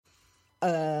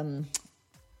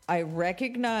I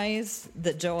recognize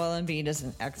that Joel Embiid is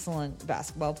an excellent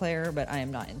basketball player, but I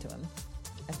am not into him.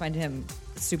 I find him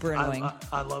super annoying.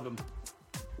 I love him.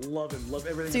 Love him. Love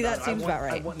everything See, about that it. seems about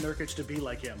right. I want Nurkic to be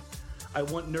like him. And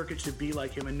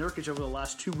Nurkic over the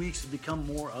last 2 weeks has become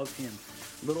more of him.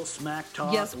 Little smack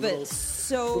talk. Yes, but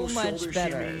so much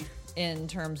better shimmy. in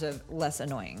terms of less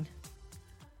annoying.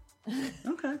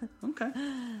 Okay.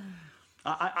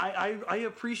 I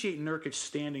appreciate Nurkic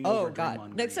standing over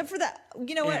Draymond Green. Except for that,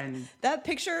 you know what? That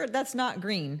picture, that's not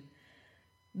Green.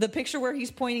 The picture where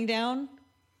he's pointing down.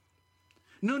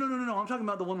 No. I'm talking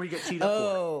about the one where you get teed up for.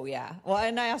 Oh, yeah. Well,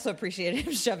 and I also appreciate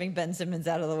him shoving Ben Simmons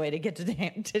out of the way to get to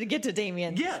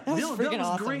Damian. Yeah, that was freaking was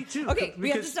awesome. great too. Okay, we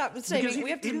have to stop saying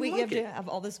we have to have have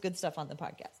all this good stuff on the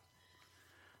podcast.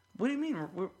 What do you mean?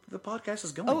 The podcast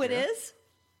is going. Oh, it is?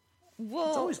 Well,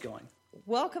 it's always going.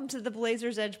 Welcome to the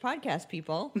Blazers Edge podcast,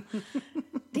 people.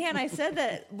 Dan, I said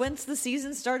that once the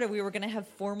season started, we were going to have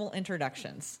formal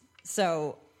introductions.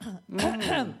 So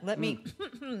let me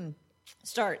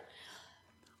start.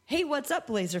 Hey, what's up,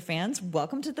 Blazer fans?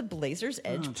 Welcome to the Blazers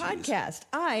Edge podcast.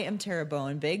 I am Tara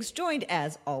Bowen-Biggs, joined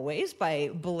as always by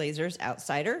Blazers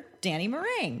outsider Danny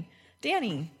Meringue.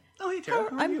 Danny. Oh, hey, Tara.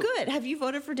 How are I'm you? good. Have you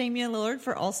voted for Damian Lillard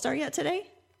for All-Star yet today?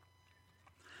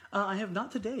 I have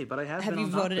not today, but I have. Have been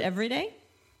you voted every day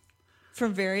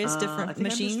from various different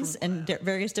machines and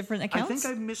various different accounts?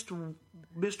 I think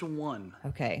I missed one.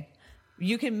 Okay,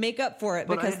 you can make up for it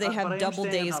because they have double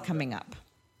days coming up.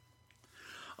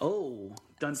 Oh,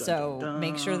 dun, so dun.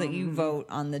 Make sure that you vote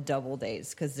on the double days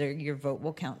because your vote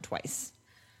will count twice.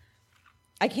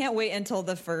 I can't wait until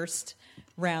the first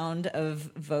round of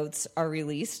votes are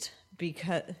released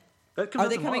because are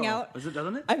they coming out?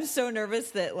 Doesn't it? I'm so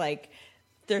nervous that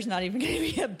there's not even going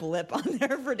to be a blip on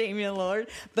there for Damian Lillard,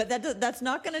 but that's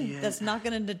not going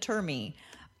to deter me.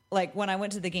 Like when I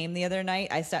went to the game the other night,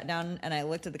 I sat down and I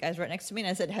looked at the guys right next to me and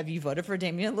I said, "Have you voted for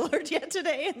Damian Lillard yet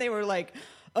today?" And they were like,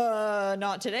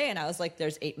 not today." And I was like,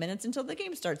 "There's 8 minutes until the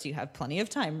game starts. You have plenty of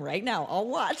time right now. I'll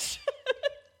watch."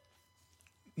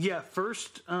 Yeah,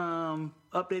 first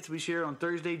updates we share on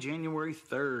Thursday, January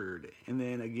 3rd, and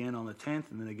then again on the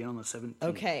 10th, and then again on the 17th.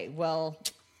 Okay, well,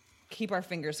 keep our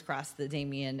fingers crossed that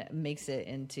Damian makes it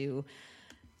into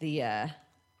the,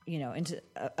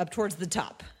 up towards the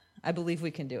top. I believe we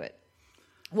can do it.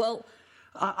 Well,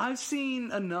 I've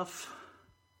seen enough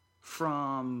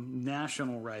from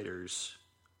national writers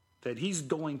that he's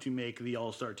going to make the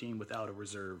All-Star team without a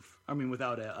reserve. I mean,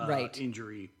 without a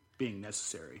injury being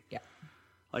necessary. Yeah.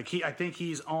 I think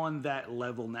he's on that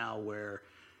level now where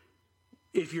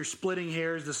if you're splitting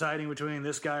hairs deciding between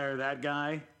this guy or that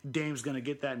guy, Dame's going to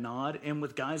get that nod. And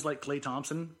with guys like Klay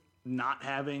Thompson not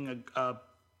having a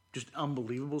just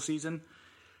unbelievable season,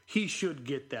 he should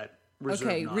get that reserve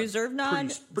nod. Okay, reserve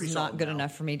nod pretty is not good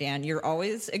enough for me, Dan. You're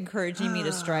always encouraging me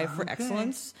to strive for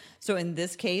excellence. So in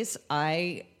this case,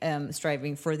 I am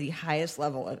striving for the highest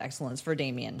level of excellence for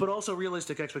Damian. But also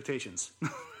realistic expectations.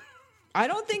 I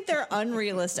don't think they're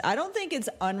unrealistic. I don't think it's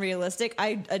unrealistic.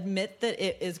 I admit that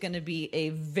it is going to be a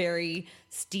very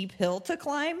steep hill to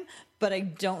climb, but I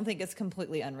don't think it's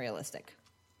completely unrealistic.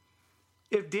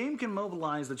 If Dame can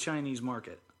mobilize the Chinese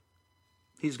market,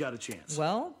 he's got a chance.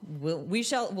 Well,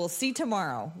 we'll see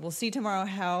tomorrow. We'll see tomorrow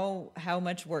how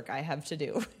much work I have to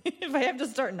do. If I have to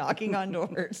start knocking on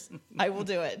doors, I will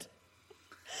do it.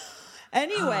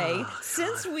 Anyway,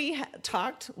 since we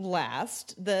talked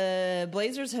last, the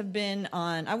Blazers have been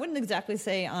on, I wouldn't exactly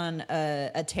say on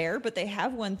a tear, but they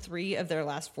have won 3 of their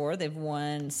last 4. They've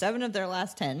won 7 of their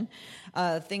last 10.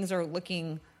 Things are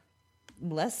looking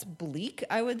less bleak,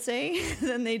 I would say,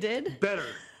 than they did. Better,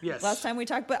 yes. Last time we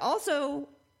talked, but also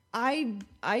I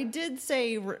did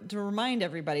say to remind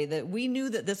everybody that we knew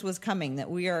that this was coming, that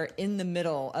we are in the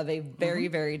middle of a very,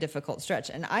 very difficult stretch.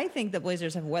 And I think the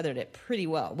Blazers have weathered it pretty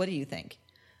well. What do you think?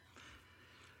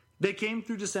 They came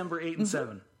through December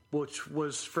 8-7, which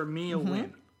was for me a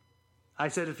win. I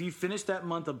said if you finish that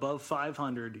month above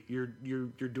 500, you're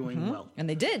doing well. And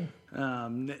they did.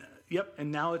 Yep.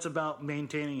 And now it's about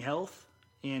maintaining health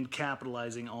and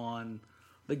capitalizing on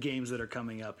the games that are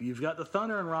coming up. You've got the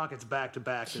Thunder and Rockets back to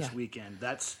back this weekend.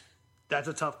 That's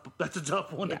a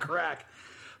tough one to crack.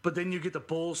 But then you get the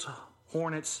Bulls,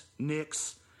 Hornets,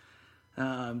 Knicks.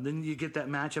 Then you get that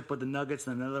matchup with the Nuggets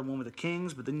and another one with the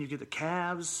Kings. But then you get the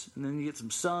Cavs, and then you get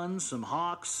some Suns, some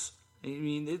Hawks. I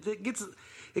mean, it gets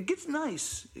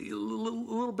nice a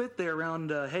little bit there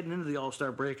around heading into the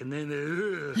All-Star break, and then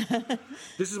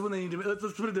this is when they need to.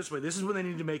 Let's put it this way: this is when they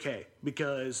need to make hay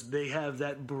because they have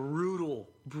that brutal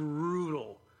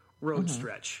road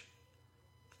stretch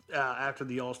after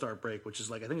the All-Star break, which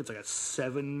is I think it's like a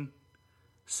 7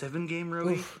 7-game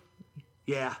roadie. Oof.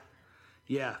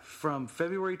 Yeah, from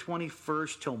February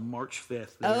 21st till March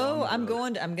 5th. Oh, I'm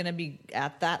going to be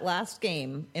at that last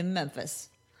game in Memphis.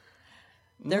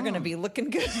 They're going to be looking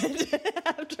good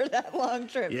after that long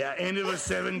trip. Yeah, end of a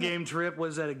 7-game trip.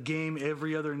 Was that a game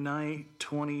every other night?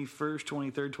 21st,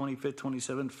 23rd, 25th,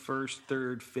 27th, 1st,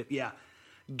 3rd, 5th. Yeah,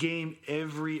 game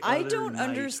every other night. I don't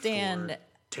understand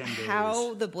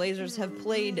how the Blazers have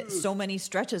played so many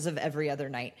stretches of every other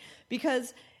night.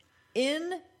 Because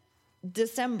in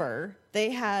December,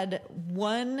 they had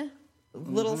one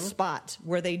little spot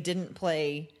where they didn't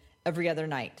play every other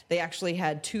night. They actually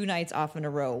had 2 nights off in a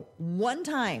row, one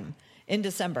time in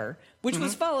December, which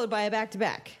was followed by a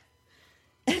back-to-back.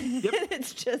 Yep.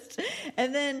 It's just,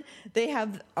 and then they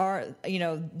have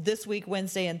this week,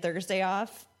 Wednesday and Thursday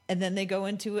off, and then they go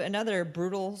into another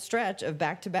brutal stretch of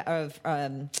back-to-back of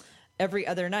every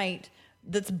other night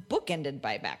that's bookended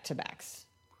by back-to-backs.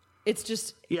 It's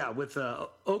just with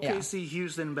OKC,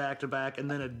 Houston back-to-back,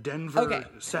 and then a Denver,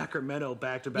 Sacramento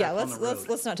back-to-back. Yeah,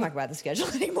 let's not talk about the schedule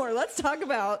anymore. Let's talk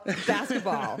about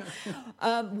basketball.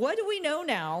 What do we know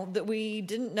now that we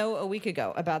didn't know a week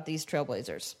ago about these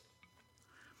Trailblazers?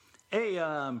 Hey,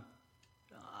 I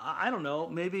don't know.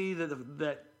 Maybe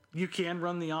that you can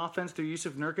run the offense through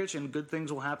Jusuf Nurkic and good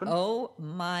things will happen. Oh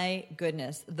my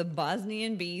goodness, the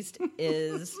Bosnian Beast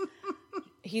is.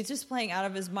 He's just playing out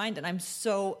of his mind, and I'm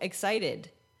so excited.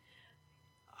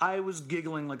 I was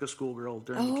giggling like a schoolgirl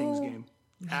during the Kings game.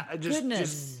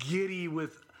 Just giddy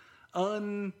with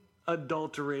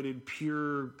unadulterated,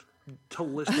 pure,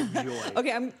 holistic joy.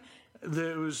 Okay,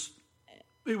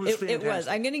 It was fantastic. It was.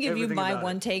 I'm going to give you my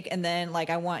one take, and then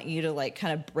I want you to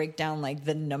kind of break down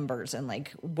the numbers and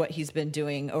what he's been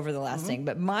doing over the last thing.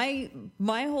 But my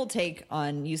whole take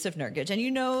on Jusuf Nurkic, and you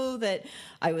know that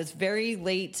I was very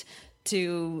late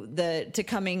to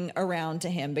coming around to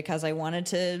him because I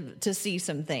wanted to see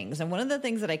some things. And one of the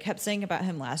things that I kept saying about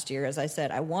him last year, as I said,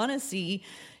 I want to see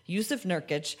Jusuf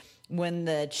Nurkic when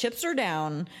the chips are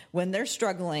down, when they're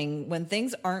struggling, when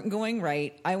things aren't going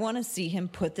right. I want to see him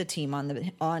put the team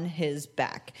on his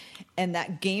back. And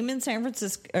that game in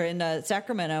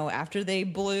Sacramento, after they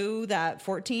blew that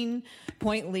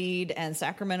 14-point lead and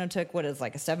Sacramento took what is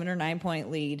a 7 or 9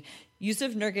 point lead,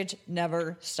 Jusuf Nurkic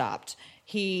never stopped.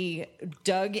 He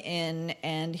dug in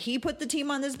and he put the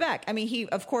team on his back. I mean, he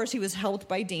was helped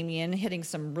by Damian hitting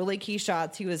some really key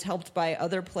shots. He was helped by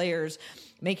other players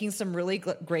making some really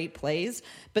great plays.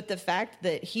 But the fact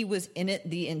that he was in it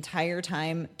the entire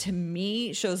time, to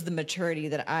me, shows the maturity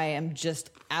that I am just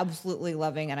absolutely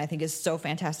loving and I think is so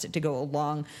fantastic to go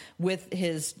along with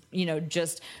his,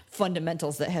 just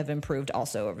fundamentals that have improved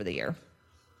also over the year.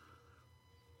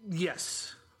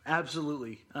 Yes,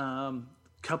 absolutely.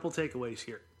 Couple takeaways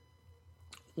here.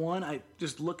 One, I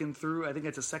just looking through, I think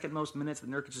it's the second most minutes that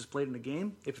Nurkic has played in a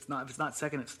game. If it's not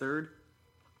second, it's third.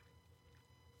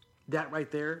 That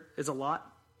right there is a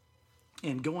lot.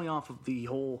 And going off of the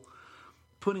whole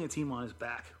putting a team on his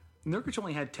back, Nurkic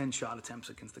only had 10 shot attempts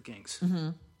against the Kings,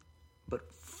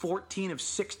 but 14 of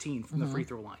 16 from the free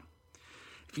throw line.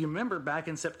 If you remember back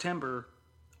in September,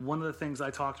 one of the things I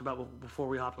talked about before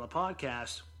we hopped on the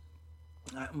podcast,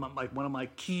 one of my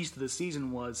keys to the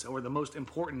season was, or the most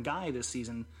important guy this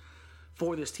season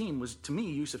for this team was, to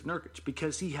me, Jusuf Nurkic,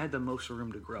 because he had the most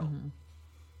room to grow.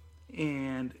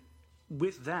 And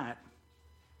with that,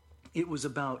 it was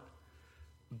about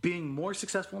being more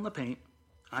successful in the paint,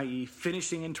 i.e.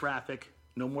 finishing in traffic,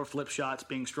 no more flip shots,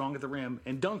 being strong at the rim,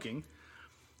 and dunking,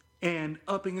 and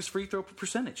upping his free throw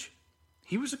percentage.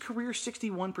 He was a career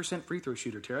 61% free throw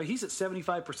shooter, Tara. He's at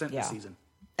 75% this season.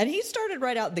 And he started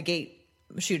right out the gate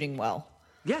shooting well.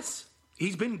 Yes,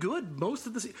 he's been good most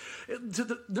of the season.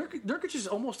 Nurkic is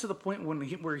almost to the point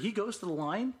where he goes to the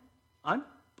line. I'm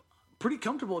pretty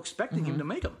comfortable expecting him to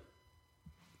make them.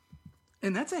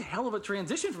 And that's a hell of a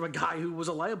transition from a guy who was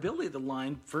a liability at the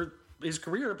line for his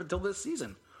career up until this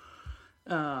season.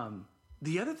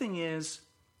 The other thing is,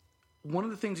 one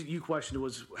of the things that you questioned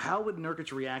was, how would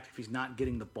Nurkic react if he's not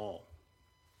getting the ball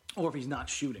or if he's not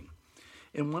shooting?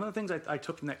 And one of the things I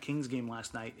took from that Kings game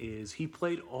last night is he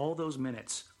played all those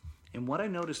minutes. And what I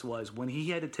noticed was when he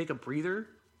had to take a breather,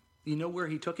 you know where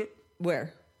he took it?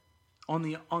 Where? On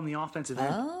the offensive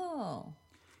end. Oh.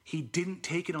 He didn't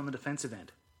take it on the defensive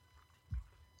end.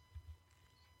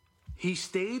 He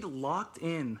stayed locked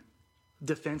in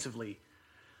defensively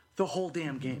the whole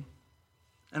damn game.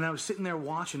 And I was sitting there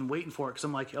watching, waiting for it, because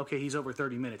I'm like, okay, he's over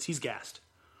 30 minutes. He's gassed.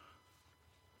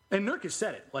 And Nurkic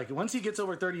said it. Once he gets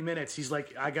over 30 minutes, he's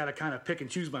like, I got to kind of pick and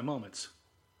choose my moments.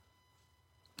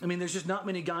 I mean, there's just not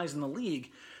many guys in the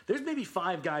league. There's maybe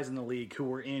 5 guys in the league who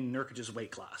were in Nurkic's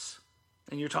weight class.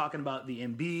 And you're talking about the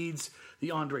Embiids,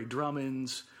 the Andre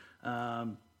Drummonds.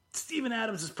 Steven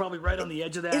Adams is probably right on the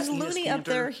edge of that. Is Looney up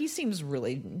there? He seems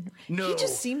really... No. He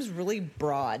just seems really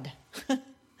broad.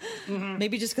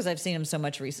 Maybe just because I've seen him so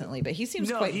much recently, but he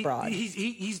seems quite broad.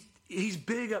 He's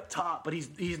big up top, but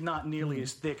he's not nearly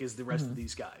as thick as the rest of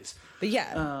these guys. But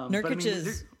yeah, Nurkic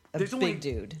is a big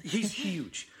dude. He's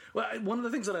huge. Well, one of the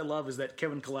things that I love is that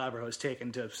Kevin Calabro has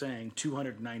taken to saying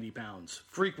 290 pounds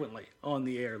frequently on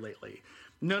the air lately.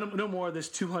 No more of this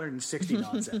 260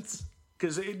 nonsense.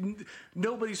 Because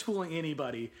nobody's fooling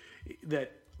anybody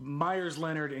that Myers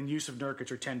Leonard and Yusuf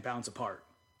Nurkic are 10 pounds apart.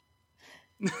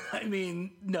 I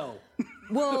mean, no.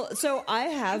 Well, so I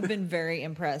have been very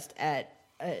impressed at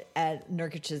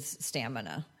Nurkic's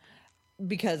stamina.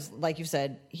 Because, like you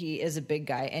said, he is a big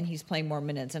guy and he's playing more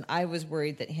minutes. And I was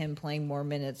worried that him playing more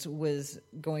minutes was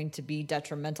going to be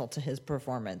detrimental to his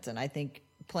performance. And I think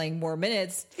playing more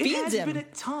minutes feeds him. It has been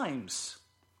at times.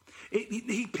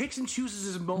 He picks and chooses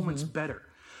his moments better.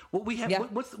 What we have,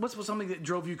 what's something that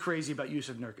drove you crazy about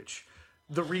Yusuf Nurkic?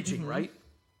 The reaching, right?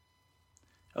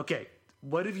 Okay,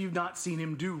 what have you not seen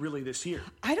him do really this year?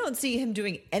 I don't see him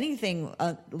doing anything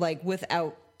like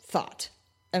without thought.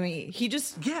 I mean, he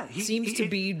just seems to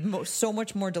be so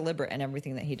much more deliberate in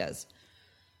everything that he does.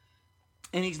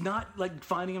 And he's not like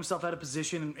finding himself out of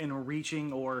position and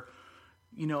reaching or,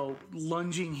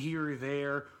 lunging here or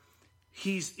there.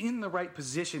 He's in the right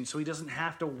position, so he doesn't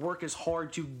have to work as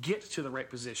hard to get to the right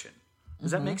position.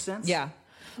 Does that make sense? Yeah.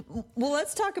 Well,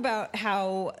 let's talk about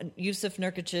how Yusuf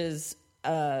Nurkic's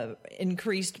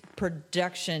increased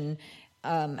production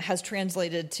has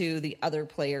translated to the other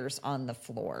players on the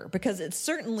floor. Because it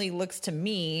certainly looks to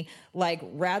me like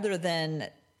rather than,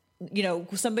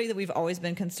 somebody that we've always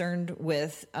been concerned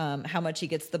with how much he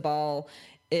gets the ball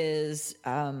is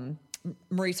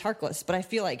Maurice Harkless, but I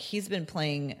feel like he's been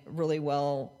playing really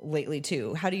well lately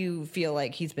too. How do you feel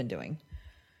like he's been doing?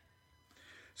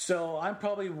 So I'm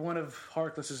probably one of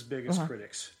Harkless's biggest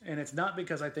critics, and it's not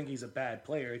because I think he's a bad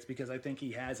player. It's because I think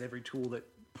he has every tool that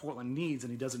Portland needs, and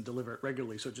he doesn't deliver it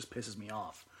regularly, so it just pisses me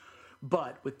off.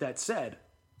 But with that said,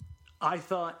 I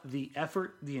thought the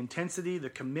effort, the intensity,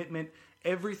 the commitment,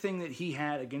 everything that he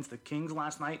had against the Kings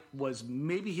last night was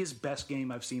maybe his best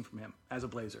game I've seen from him as a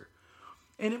Blazer.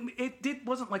 And it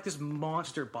wasn't like this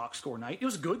monster box score night. It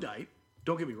was a good night.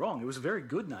 Don't get me wrong. It was a very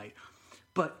good night.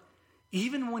 But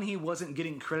even when he wasn't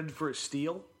getting credited for his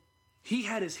steal, he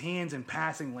had his hands in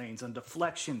passing lanes, on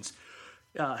deflections,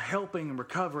 helping and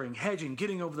recovering, hedging,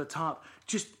 getting over the top,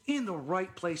 just in the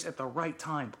right place at the right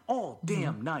time all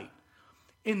damn night.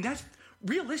 And that's,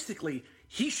 realistically,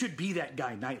 he should be that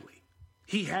guy nightly.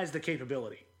 He has the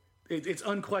capability. It's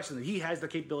unquestioned that he has the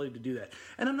capability to do that.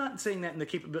 And I'm not saying that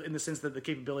in the sense that the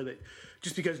capability that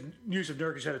just because Yusuf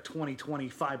Nurkic had a 20-20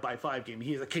 5-by-5 game,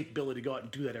 he has the capability to go out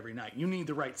and do that every night. You need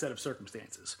the right set of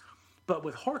circumstances. But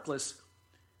with Harkless,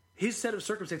 his set of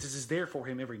circumstances is there for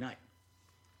him every night.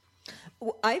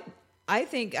 Well, I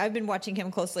think I've been watching him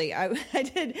closely. I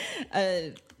did.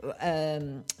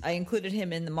 I included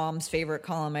him in the Mom's Favorite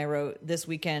column I wrote this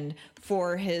weekend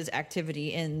for his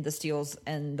activity in the steals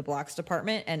and the blocks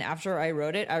department. And after I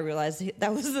wrote it, I realized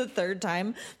that was the third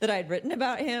time that I'd written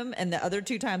about him, and the other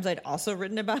two times I'd also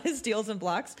written about his steals and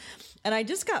blocks. And I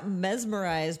just got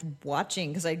mesmerized watching,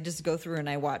 because I just go through and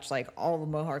I watch like all of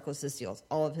Mo Harkless's steals,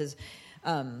 all of his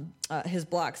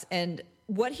blocks, and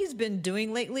what he's been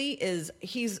doing lately is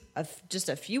he's just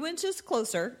a few inches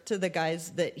closer to the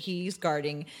guys that he's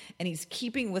guarding, and he's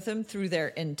keeping with them through their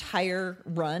entire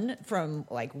run from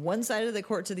like one side of the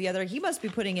court to the other. He must be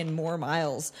putting in more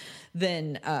miles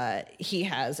than he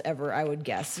has ever, I would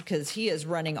guess, because he is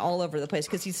running all over the place,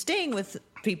 because he's staying with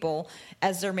people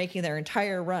as they're making their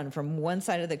entire run from one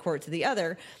side of the court to the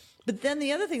other. But then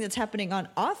the other thing that's happening on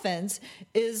offense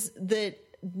is that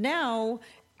now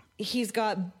he's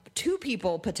got two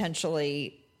people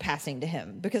potentially passing to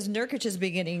him, because Nurkic is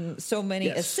getting so many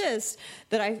assists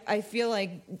that I feel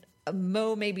like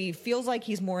Mo maybe feels like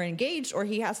he's more engaged, or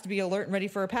he has to be alert and ready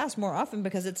for a pass more often,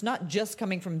 because it's not just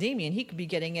coming from Damian. He could be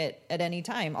getting it at any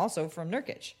time also from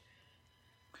Nurkic.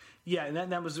 Yeah,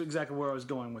 and that was exactly where I was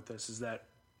going with this, is that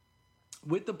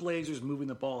with the Blazers moving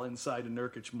the ball inside to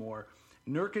Nurkic more,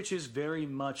 Nurkic is very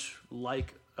much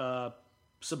like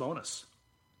Sabonis.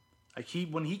 Like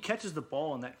when he catches the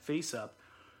ball in that face-up,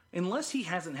 unless he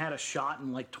hasn't had a shot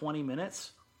in like 20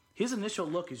 minutes, his initial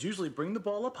look is usually bring the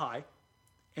ball up high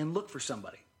and look for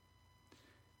somebody.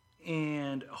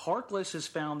 And Harkless has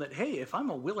found that, hey, if I'm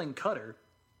a willing cutter,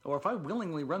 or if I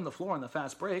willingly run the floor on the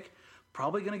fast break,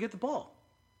 probably going to get the ball.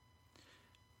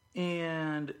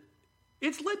 And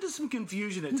it's led to some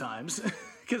confusion at times,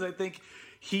 because I think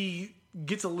he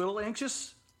gets a little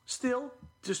anxious still,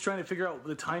 just trying to figure out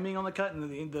the timing on the cut,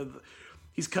 and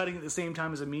he's cutting at the same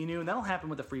time as Aminu, and that'll happen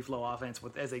with the free flow offense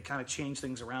as they kind of change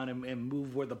things around and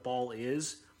move where the ball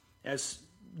is, as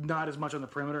not as much on the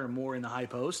perimeter and more in the high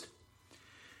post.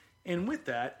 And with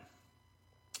that,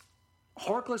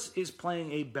 Harkless is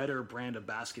playing a better brand of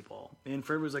basketball. And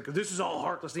for everyone's like, this is all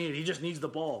Harkless needed. He just needs the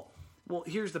ball. Well,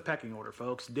 here's the pecking order,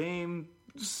 folks. Dame,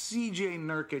 CJ,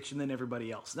 Nurkic, and then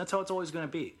everybody else. And that's how it's always going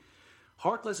to be.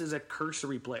 Harkless is a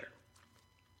cursory player.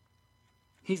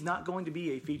 He's not going to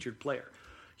be a featured player.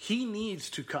 He needs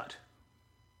to cut.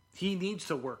 He needs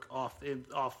to work off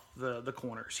the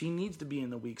corners. He needs to be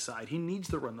in the weak side. He needs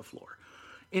to run the floor.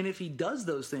 And if he does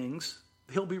those things,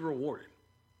 he'll be rewarded.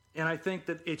 And I think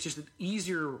that it's just an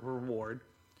easier reward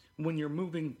when you're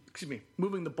moving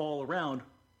the ball around,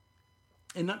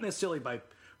 and not necessarily by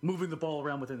moving the ball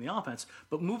around within the offense,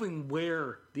 but moving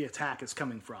where the attack is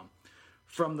coming from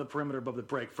the perimeter above the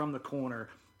break, from the corner,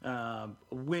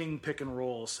 wing pick and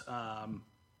rolls, high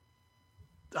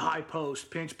post,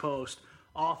 pinch post,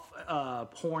 off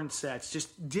horn sets,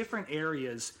 just different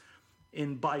areas.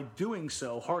 And by doing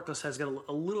so, Harkless has got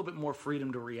a little bit more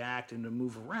freedom to react and to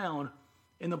move around,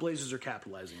 and the Blazers are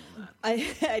capitalizing on that.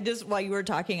 I just, while you were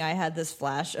talking, I had this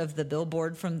flash of the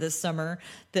billboard from this summer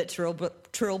that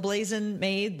Trailblazing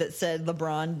made that said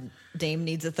LeBron Dame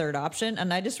needs a third option,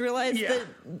 and I just realized that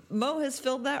Mo has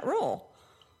filled that role.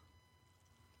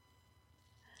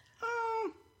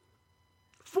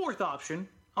 Fourth option.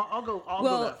 I'll go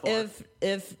that far.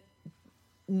 If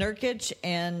Nurkic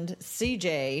and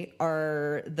CJ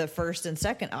are the first and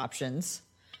second options.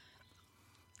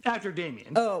 After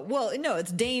Damian. Oh, well, no,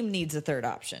 it's Dame needs a third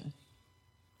option.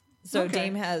 So Okay.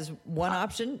 Dame has one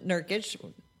option, Nurkic,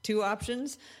 two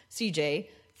options, CJ,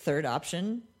 third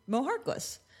option, Mo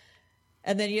Harkless.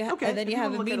 And then you have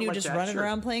Aminu like just that, running sure.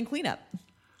 around playing cleanup.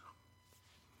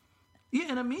 Yeah,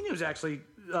 and Aminu's actually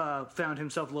found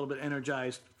himself a little bit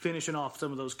energized, finishing off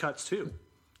some of those cuts too.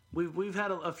 We've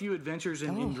had a few adventures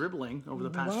in dribbling over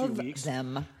the past few weeks.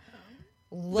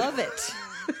 Love it.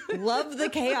 Love the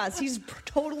chaos. He's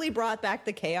totally brought back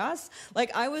the chaos.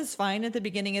 Like, I was fine at the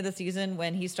beginning of the season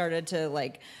when he started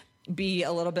to be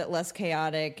a little bit less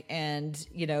chaotic, and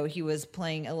he was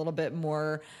playing a little bit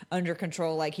more under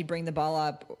control. Like, he'd bring the ball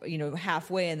up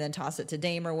halfway and then toss it to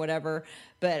Dame or whatever.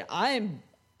 But I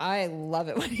love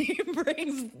it when he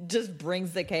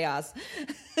brings the chaos.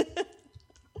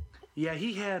 Yeah,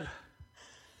 he had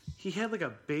like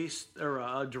a base or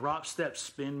a drop step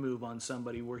spin move on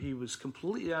somebody where he was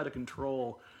completely out of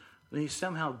control, and he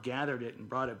somehow gathered it and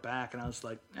brought it back. And I was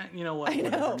like, you know what? I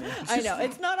know.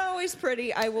 It's not always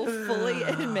pretty. I will fully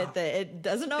admit that it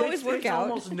doesn't always work out. It's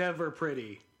almost never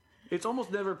pretty. It's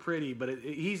almost never pretty, but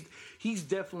he's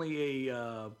definitely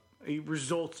a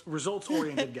results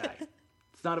oriented guy.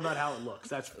 It's not about how it looks.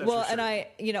 That's well, for sure.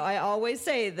 and I always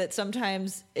say that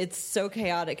sometimes it's so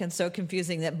chaotic and so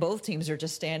confusing that both teams are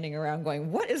just standing around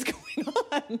going, "What is going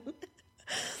on?"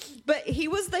 But he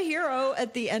was the hero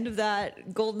at the end of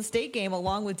that Golden State game,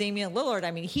 along with Damian Lillard. I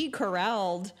mean, he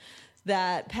corralled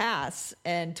that pass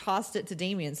and tossed it to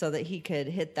Damian so that he could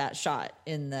hit that shot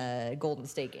in the Golden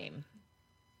State game.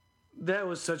 That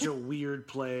was such a weird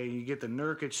play. You get the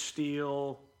Nurkic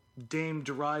steal, Dame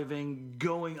driving,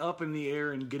 going up in the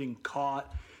air and getting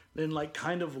caught, then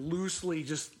kind of loosely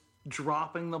just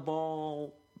dropping the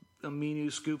ball.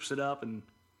 Aminu scoops it up and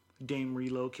Dame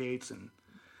relocates, and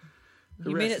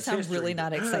you made it sound really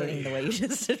not exciting the way you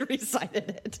just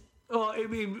recited it. Well, I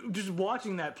mean, just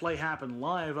watching that play happen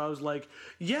live, I was like,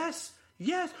 yes,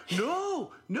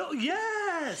 no,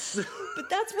 yes. But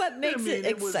that's what makes it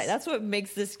exciting. That's what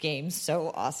makes this game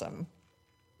so awesome.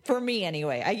 For me,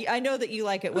 anyway. I know that you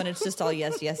like it when it's just all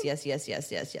yes.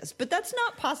 But that's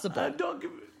not possible.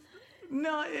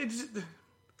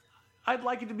 I'd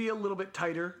like it to be a little bit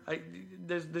tighter.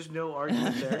 There's no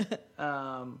argument there.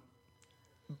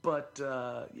 But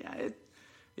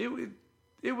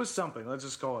it was something. Let's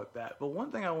just call it that. But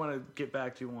one thing I want to get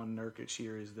back to on Nurkic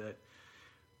here is that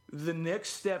the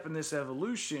next step in this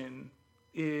evolution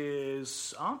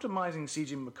is optimizing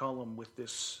CJ McCollum with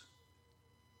this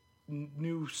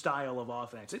new style of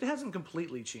offense. It hasn't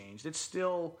completely changed. It's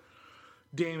still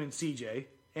Dame and CJ.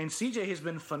 And CJ has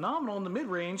been phenomenal in the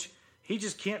mid-range. He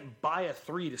just can't buy a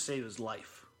three to save his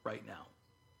life right now.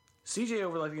 CJ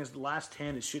over, I think, his last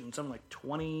 10 is shooting something like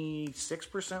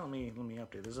 26%. Let me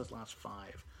update. This is his last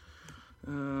 5.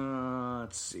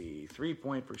 Let's see.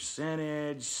 3-point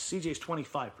percentage. CJ's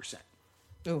 25%.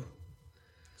 Ooh.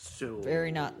 So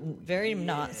very not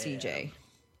CJ.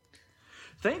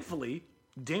 Thankfully,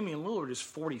 Damian Lillard is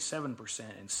 47%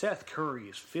 and Seth Curry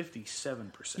is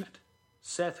 57%.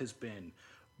 Seth has been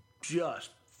just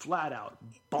flat out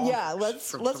bonkers. Yeah,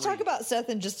 let's talk about Seth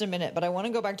in just a minute, but I want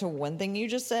to go back to one thing you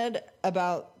just said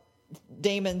about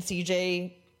Dame and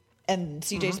CJ and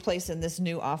CJ's place in this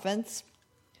new offense.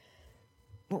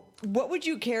 What would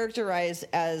you characterize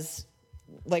as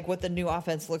like what the new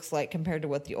offense looks like compared to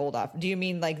what the old offense? Do you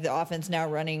mean like the offense now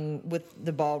running with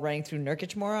the ball running through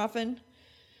Nurkic more often?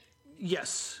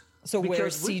 Yes. So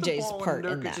where's CJ's part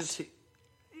in that?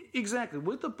 Exactly.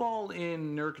 With the ball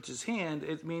in Nurkic's hand,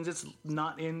 it means it's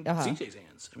not in CJ's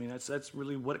hands. I mean, that's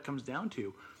really what it comes down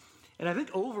to. And I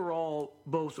think overall,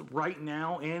 both right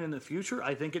now and in the future,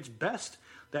 I think it's best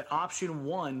that option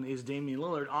one is Damian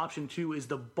Lillard. Option two is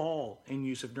the ball in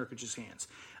use of Nurkic's hands.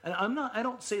 And I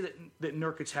don't say that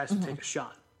Nurkic has to take a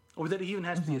shot or that he even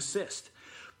has to assist.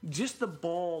 Just the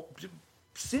ball,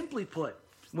 simply put,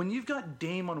 when you've got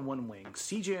Dame on one wing,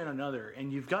 CJ on another,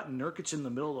 and you've got Nurkic in the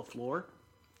middle of the floor,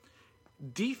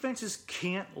 defenses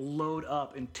can't load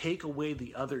up and take away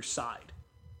the other side.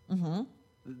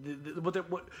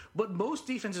 What most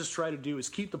defenses try to do is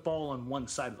keep the ball on one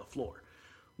side of the floor.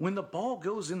 When the ball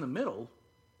goes in the middle,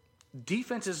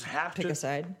 defenses have to pick a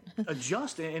side.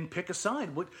 Adjust and pick a side.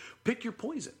 Pick your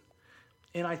poison.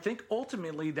 And I think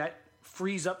ultimately that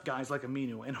frees up guys like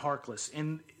Aminu and Harkless.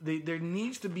 And there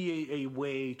needs to be a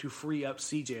way to free up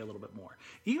CJ a little bit more.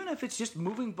 Even if it's just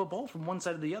moving the ball from one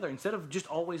side to the other. Instead of just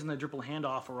always in the dribble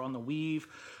handoff or on the weave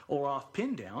or off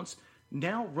pin downs,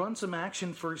 now run some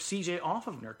action for CJ off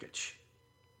of Nurkic.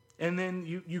 And then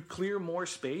you clear more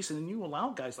space, and then you allow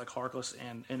guys like Harkless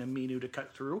and Aminu to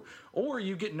cut through. Or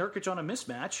you get Nurkic on a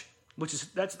mismatch, which is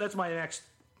that's my next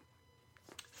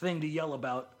thing to yell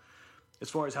about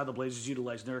as far as how the Blazers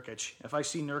utilize Nurkic. If I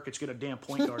see Nurkic get a damn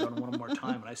point guard on one more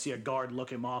time and I see a guard look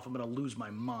him off, I'm going to lose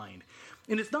my mind.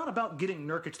 And it's not about getting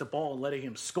Nurkic the ball and letting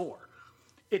him score.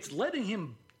 It's letting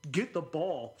him get the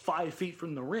ball 5 feet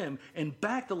from the rim and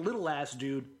back the little ass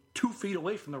dude 2 feet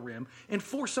away from the rim and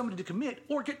force somebody to commit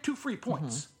or get 2 free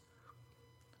points.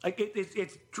 Like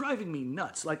it's driving me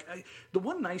nuts. Like the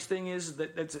one nice thing is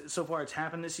that's so far it's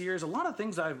happened this year is a lot of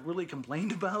things I've really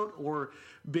complained about or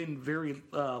been very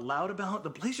loud about. The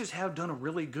Blazers have done a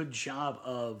really good job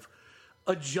of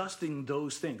adjusting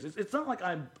those things. It's not like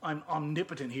I'm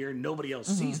omnipotent here and nobody else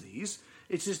sees these.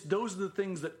 It's just those are the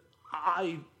things that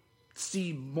I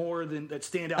see more than that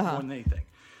stand out more than anything.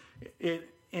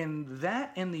 And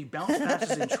that and the bounce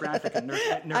passes in traffic at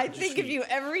Nurkic's I think of you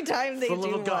every time they do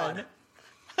one. God.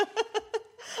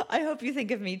 I hope you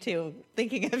think of me too,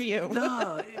 thinking of you.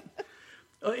 No,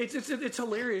 it's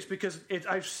hilarious because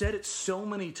I've said it so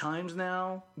many times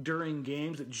now during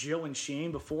games that Joe and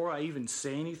Shane, before I even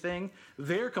say anything,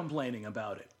 they're complaining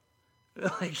about it.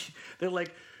 Like they're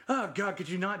like, "Oh God, could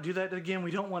you not do that again?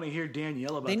 We don't want to hear Dan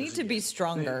yell about." They need to be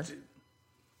stronger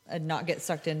and not get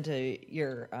sucked into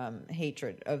your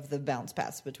hatred of the bounce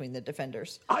pass between the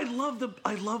defenders. I love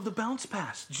the bounce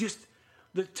pass. Just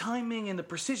the timing and the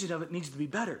precision of it needs to be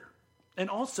better. And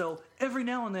also, every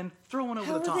now and then, throw one over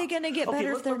the top. How are they going to get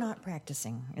better if they're not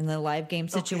practicing in the live game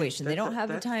situation? They don't have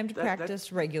the time to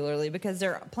practice regularly because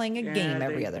they're playing a game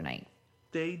every other night.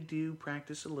 They do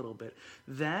practice a little bit.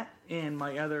 That and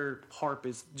my other harp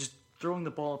is just throwing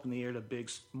the ball up in the air to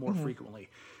bigs more frequently.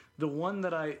 The one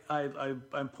that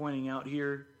I'm pointing out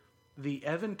here, the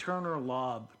Evan Turner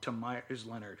lob to Myers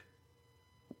Leonard,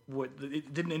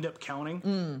 it didn't end up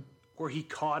counting, where he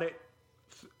caught it,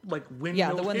 like windmilled.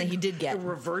 Yeah, the one that he did get. And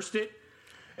reversed it,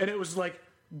 and it was like,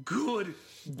 good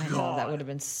God. I know, that would have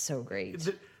been so great.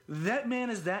 That man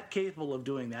is that capable of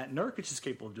doing that. Nurkic is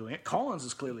capable of doing it. Collins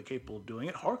is clearly capable of doing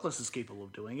it. Harkless is capable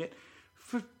of doing it.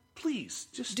 Please,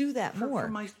 just do that more. For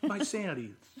my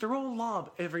sanity. Throw a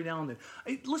lob every now and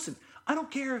then. Listen, I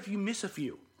don't care if you miss a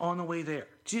few on the way there.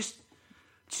 Just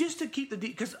to keep the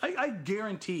because I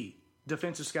guarantee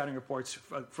defensive scouting reports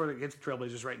for against the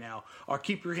Trailblazers right now are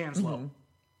keep your hands low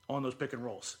on those pick and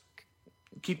rolls.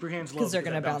 Keep your hands low because they're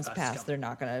going to bounce pass. They're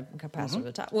not going to pass over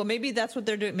the top. Well, maybe that's what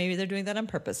they're doing. Maybe they're doing that on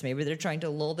purpose. Maybe they're trying to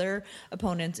lull their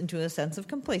opponents into a sense of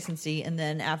complacency, and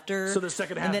then after, the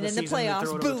second half, and then of the in the season,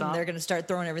 playoffs, boom, they're going to start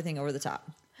throwing everything over the top.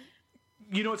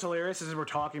 You know what's hilarious? As we're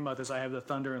talking about this, I have the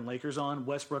Thunder and Lakers on.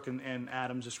 Westbrook and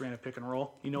Adams just ran a pick and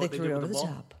roll. You know what they did with the ball?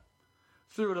 Top.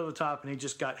 Threw it over the top, and he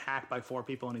just got hacked by 4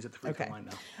 people, and he's at the free throw line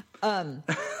now.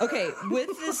 Okay, with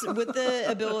the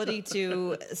ability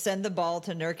to send the ball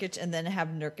to Nurkic and then have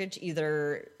Nurkic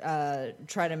either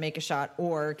try to make a shot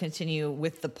or continue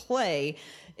with the play,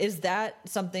 is that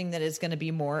something that is going to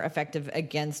be more effective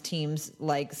against teams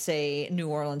like, say, New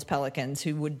Orleans Pelicans,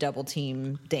 who would double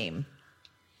team Dame?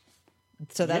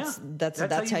 So that's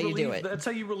how you do it. That's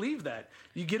how you relieve that.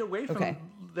 You get away from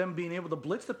them being able to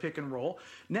blitz the pick and roll.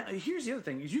 Now, here's the other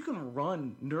thing: is you can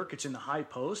run Nurkic in the high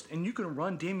post, and you can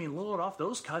run Damian Lillard off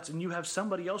those cuts, and you have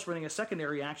somebody else running a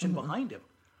secondary action behind him.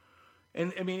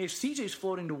 And I mean, if CJ's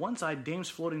floating to one side, Dame's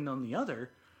floating on the other,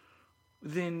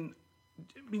 then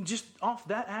I mean, just off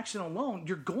that action alone,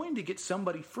 you're going to get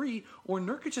somebody free, or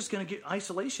Nurkic is going to get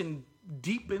isolation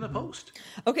deep in the post.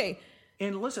 Okay.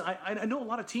 And listen, I know a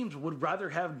lot of teams would rather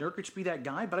have Nurkic be that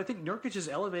guy, but I think Nurkic is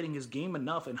elevating his game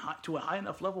enough and to a high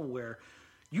enough level where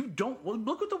you don't. Well,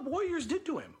 look what the Warriors did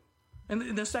to him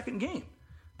in the second game.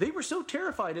 They were so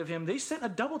terrified of him, they sent a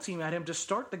double team at him to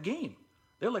start the game.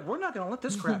 They're like, we're not going to let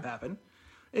this crap happen.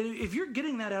 And if you're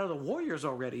getting that out of the Warriors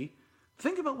already,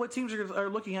 think about what teams are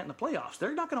looking at in the playoffs.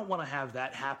 They're not going to want to have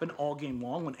that happen all game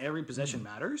long when every possession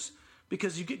matters.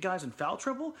 Because you get guys in foul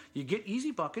trouble, you get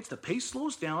easy buckets, the pace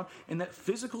slows down, and that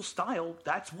physical style,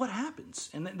 that's what happens.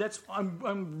 And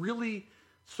I'm really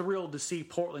thrilled to see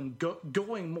Portland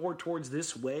going more towards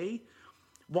this way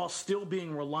while still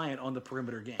being reliant on the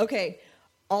perimeter game. Okay,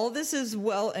 all this is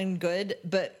well and good,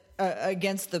 but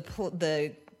against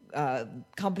the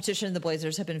competition the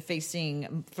Blazers have been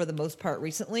facing for the most part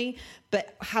recently,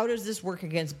 but how does this work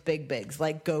against big bigs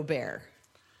like Gobert?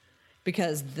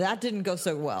 Because that didn't go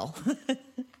so well.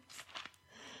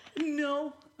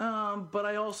 No, but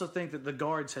I also think that the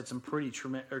guards had some pretty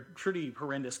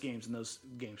horrendous games in those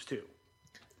games too.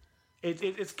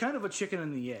 It's kind of a chicken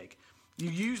and the egg. You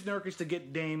use Nurkic to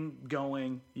get Dame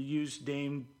going. You use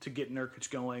Dame to get Nurkic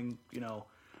going. You know,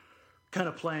 kind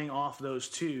of playing off those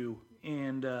two.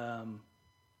 And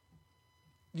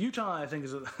Utah, I think,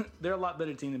 they're a lot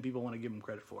better team than people want to give them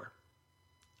credit for.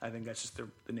 I think that's just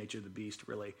the nature of the beast,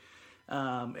 really.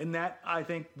 And that, I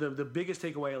think, the biggest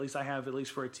takeaway, at least I have, at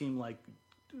least for a team like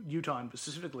Utah and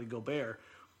specifically Gobert,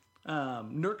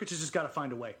 Nurkic has just got to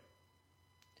find a way.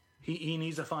 He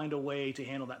needs to find a way to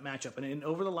handle that matchup. And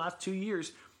over the last 2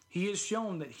 years, he has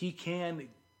shown that he can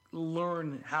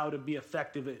learn how to be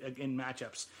effective in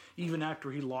matchups, even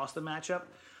after he lost the matchup.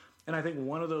 And I think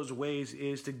one of those ways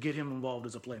is to get him involved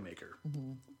as a playmaker.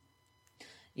 Mm-hmm.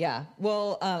 Yeah.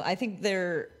 Well, I think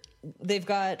they've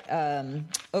got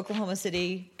Oklahoma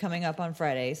City coming up on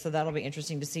Friday, so that'll be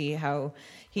interesting to see how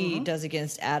he does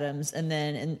against Adams, and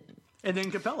then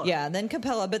Capella. Yeah, and then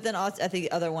Capella. But then I think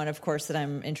the other one, of course, that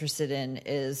I'm interested in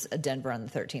is Denver on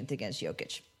the 13th against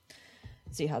Jokic.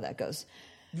 See how that goes.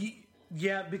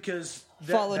 Yeah, because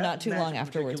followed not too long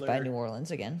afterwards by New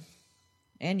Orleans again.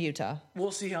 And Utah.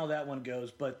 We'll see how that one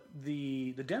goes. But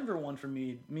the Denver one for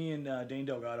me and Dane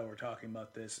Delgado were talking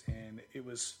about this, and it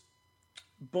was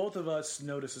both of us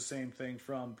noticed the same thing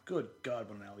from, good God,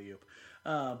 what an alley-oop.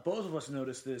 Both of us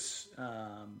noticed this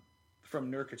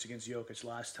from Nurkic against Jokic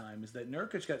last time, is that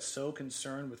Nurkic got so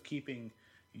concerned with keeping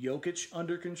Jokic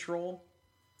under control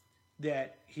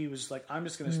that he was like, I'm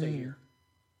just going to stay here.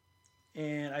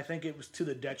 And I think it was to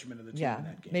the detriment of the team in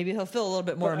that game. Maybe he'll feel a little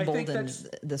bit more emboldened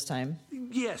this time.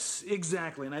 Yes,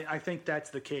 exactly. And I think that's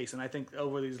the case. And I think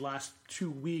over these last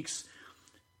 2 weeks,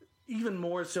 even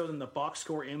more so than the box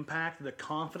score impact, the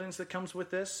confidence that comes with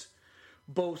this,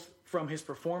 both from his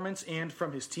performance and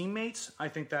from his teammates, I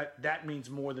think that means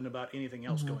more than about anything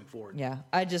else going forward. Yeah,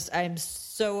 I'm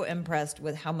so impressed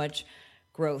with how much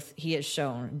growth he has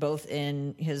shown, both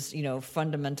in his,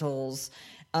 fundamentals,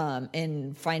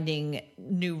 in finding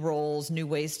new roles, new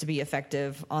ways to be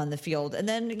effective on the field. And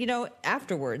then,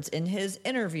 afterwards in his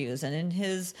interviews and in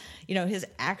his, his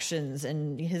actions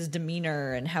and his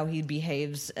demeanor and how he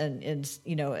behaves and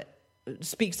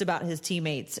speaks about his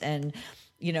teammates and,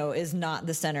 is not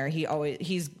the center.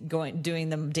 He's doing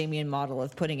the Damian model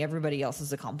of putting everybody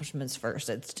else's accomplishments first.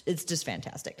 It's just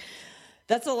fantastic.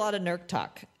 That's a lot of Nurk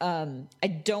talk. I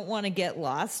don't want to get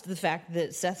lost the fact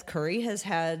that Seth Curry has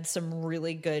had some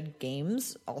really good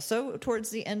games also towards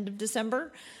the end of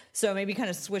December. So maybe kind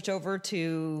of switch over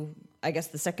to, I guess,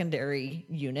 the secondary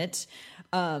unit.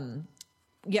 I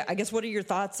guess what are your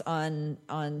thoughts on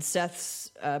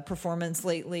Seth's performance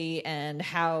lately and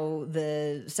how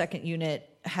the second unit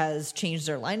has changed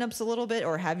their lineups a little bit,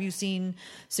 or have you seen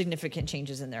significant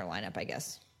changes in their lineup, I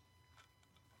guess?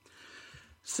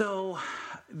 So,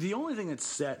 the only thing that's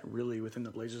set really within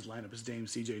the Blazers lineup is Dame,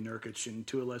 CJ, Nurkic, and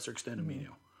to a lesser extent, Aminu.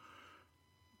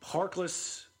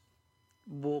 Harkless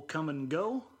will come and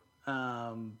go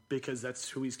because that's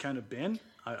who he's kind of been.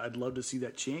 I'd love to see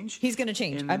that change. He's going to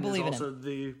change. I believe in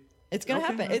him. It's going to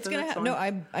happen. It's going to happen. No,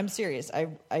 I'm serious. I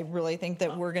really think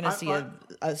that we're going to see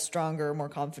a stronger, more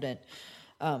confident,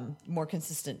 more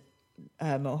consistent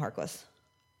Mo Harkless.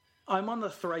 I'm on the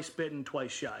thrice bitten,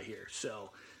 twice shy here, so.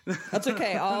 That's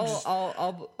okay.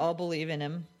 I'll believe in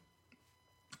him.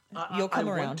 You'll come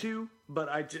I around. want to, but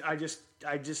I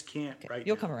just can't right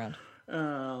You'll now. come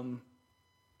around.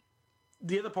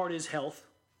 The other part is health.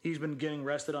 He's been getting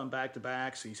rested on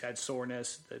back-to-backs. He's had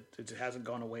soreness that it hasn't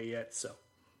gone away yet, so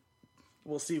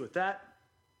we'll see with that.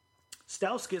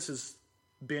 Stauskas has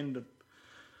been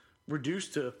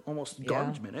reduced to almost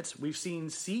garbage minutes. We've seen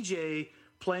CJ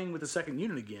playing with the second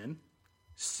unit again.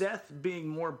 Seth being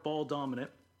more ball dominant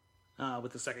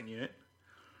with the second unit.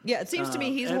 Yeah, it seems to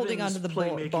me he's holding onto Evans' the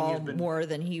playmaking ball has been- more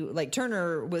than he like.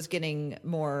 Turner was getting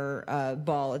more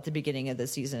ball at the beginning of the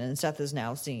season, and Seth is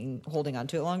now holding on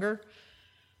to it longer.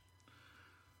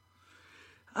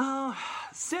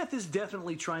 Seth is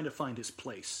definitely trying to find his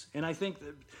place, and I think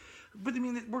that. But I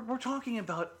mean, we're talking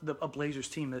about a Blazers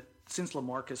team that since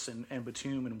LaMarcus and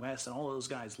Batum and West and all those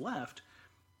guys left,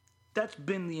 that's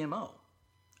been the MO.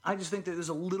 I just think that there's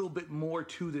a little bit more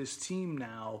to this team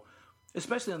now,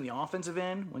 especially on the offensive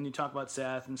end. When you talk about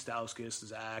Seth and Stauskas,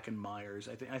 Zach and Myers,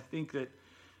 I think that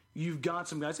you've got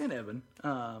some guys, and Evan.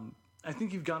 I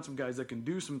think you've got some guys that can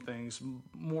do some things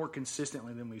more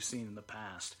consistently than we've seen in the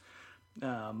past.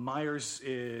 Myers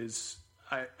is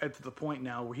at the point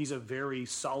now where he's a very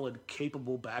solid,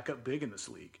 capable backup big in this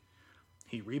league.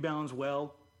 He rebounds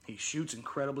well. He shoots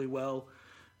incredibly well.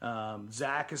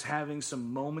 Zach is having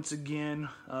some moments again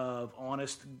of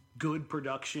honest, good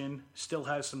production. Still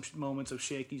has some moments of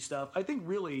shaky stuff. I think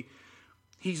really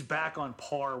he's back on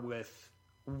par with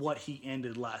what he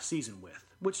ended last season with,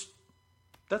 which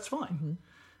that's fine. Mm-hmm.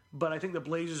 But I think the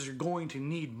Blazers are going to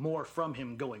need more from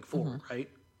him going forward, right?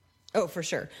 Oh, for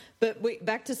sure. But wait,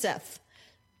 back to Seth.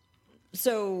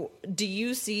 So do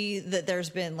you see that there's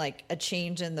been like a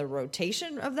change in the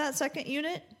rotation of that second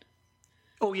unit?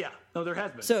 Oh, yeah. No, there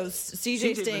has been. So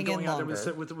CJ's staying in longer.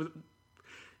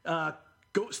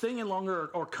 Staying in longer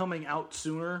or coming out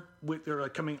sooner or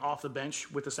coming off the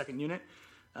bench with the second unit.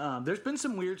 There's been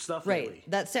some weird stuff lately.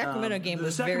 That Sacramento game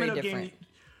was very different.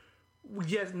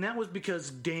 Yes, and that was because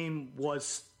Dame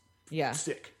was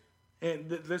sick. And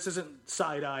this isn't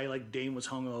side-eye like Dame was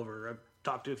hungover. I've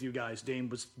talked to a few guys. Dame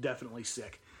was definitely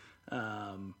sick.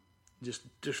 Just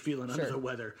feeling under the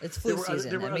weather. It's flu season.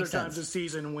 There were other times this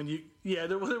season when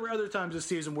there were other times this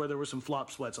season where there were some flop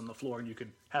sweats on the floor and you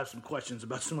could have some questions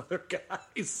about some other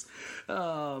guys.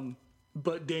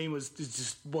 But Dame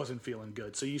just wasn't feeling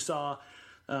good. So you saw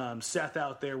Seth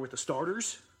out there with the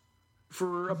starters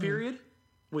for a period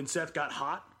when Seth got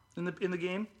hot in the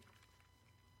game.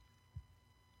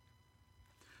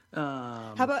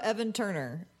 How about Evan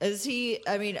Turner? Is he?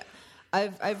 I mean,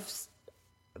 I've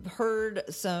heard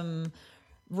some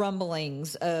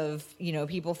rumblings of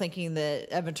people thinking that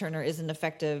Evan Turner isn't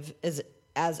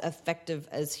as effective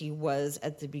as he was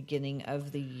at the beginning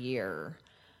of the year.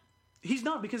 He's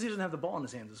not, because he doesn't have the ball in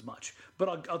his hands as much.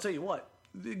 But I'll tell you what.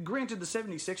 Granted, the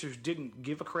 76ers didn't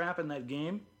give a crap in that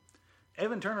game.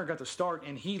 Evan Turner got the start,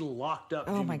 and he locked up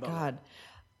Jimmy Butler. God.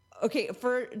 Okay,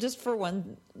 for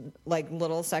one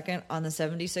little second on the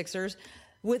 76ers,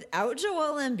 without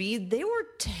Joel Embiid, they were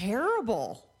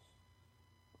terrible.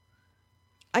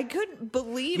 I couldn't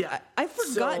believe I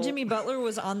forgot Jimmy Butler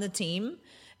was on the team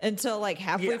until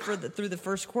halfway through the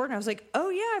first quarter. And I was like, oh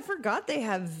yeah, I forgot they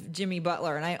have Jimmy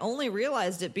Butler. And I only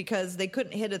realized it because they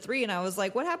couldn't hit a three. And I was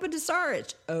like, what happened to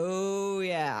Saric? Oh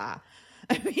yeah.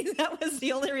 I mean, that was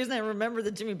the only reason I remember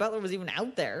that Jimmy Butler was even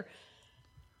out there.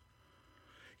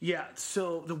 Yeah,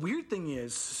 so the weird thing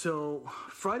is,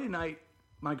 Friday night,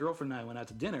 my girlfriend and I went out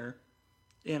to dinner,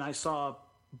 and I saw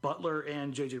Butler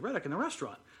and JJ Redick in the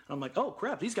restaurant. And I'm like, oh,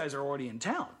 crap, these guys are already in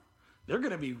town. They're going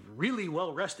to be really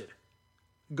well rested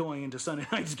going into Sunday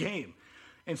night's game.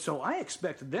 And so I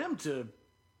expect them to,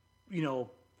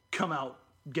 come out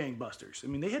gangbusters. I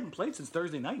mean, they hadn't played since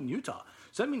Thursday night in Utah.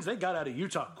 So that means they got out of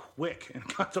Utah quick and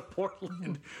got to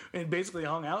Portland and basically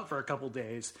hung out for a couple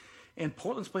days. And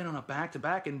Portland's playing on a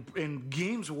back-to-back in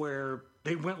games where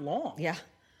they went long. Yeah.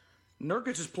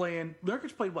 Nurkic played,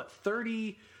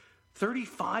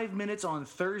 35 minutes on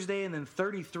Thursday and then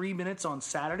 33 minutes on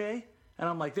Saturday? And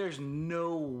I'm like, there's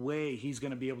no way he's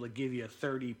going to be able to give you a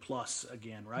 30-plus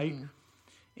again, right?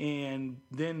 And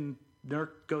then Nurk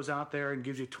goes out there and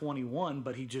gives you 21,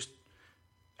 but he just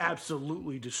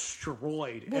absolutely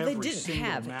destroyed every single matchup. They didn't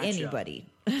have anybody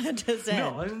to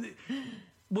send.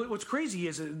 No, what's crazy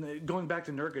is, going back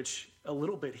to Nurkic a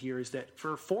little bit here, is that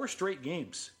for 4 straight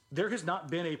games, there has not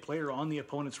been a player on the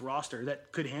opponent's roster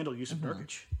that could handle Jusuf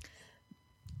Nurkic.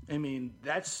 I mean,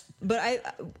 that's... But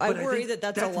I worry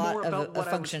that's a lot of a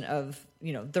function of,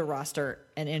 the roster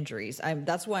and injuries.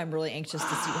 That's why I'm really anxious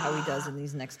to see how he does in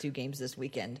these next 2 games this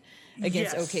weekend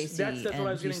against OKC that's and what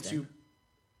I was Houston. getting to.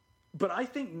 But I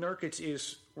think Nurkic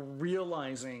is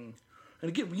realizing... and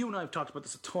again, you and I have talked about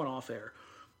this a ton off air.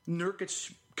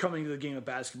 Nurkic coming to the game of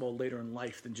basketball later in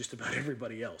life than just about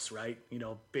everybody else, right?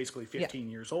 Basically 15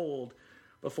 years old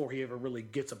before he ever really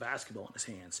gets a basketball in his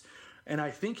hands. And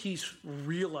I think he's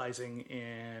realizing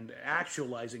and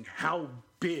actualizing how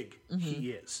big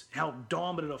he is, how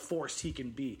dominant a force he can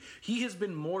be. He has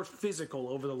been more physical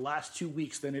over the last 2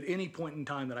 weeks than at any point in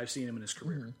time that I've seen him in his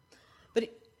career. But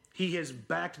he has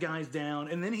backed guys down,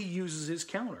 and then he uses his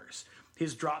counters,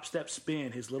 his drop step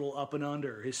spin, his little up and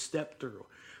under, his step through.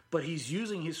 But he's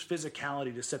using his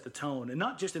physicality to set the tone, and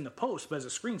not just in the post, but as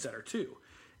a screen setter too.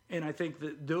 And I think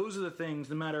that those are the things,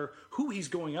 no matter who he's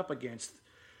going up against.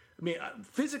 I mean,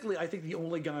 physically, I think the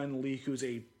only guy in the league who's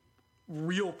a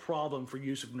real problem for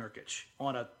Jusuf Nurkic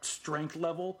on a strength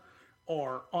level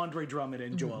are Andre Drummond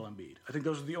and Joel Embiid. I think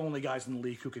those are the only guys in the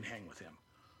league who can hang with him.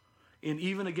 And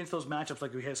even against those matchups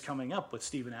like he has coming up with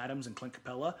Steven Adams and Clint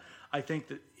Capella, I think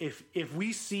that if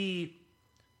we see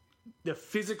the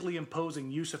physically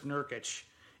imposing Jusuf Nurkic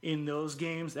in those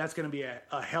games, that's going to be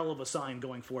a hell of a sign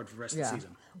going forward for the rest of the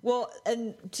season. Well,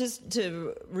 and just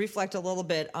to reflect a little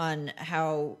bit on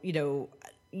how,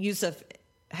 Jusuf,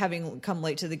 having come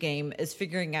late to the game, is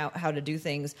figuring out how to do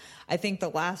things. I think the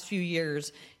last few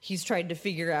years he's tried to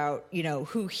figure out,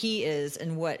 who he is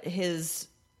and what his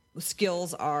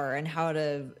skills are and how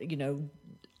to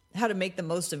make the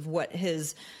most of what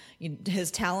his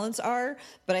talents are.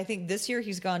 But I think this year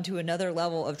he's gone to another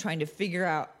level of trying to figure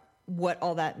out what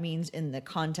all that means in the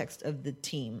context of the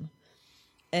team.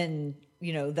 And,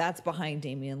 that's behind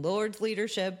Damian Lillard's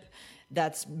leadership.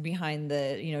 That's behind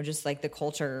the, just like the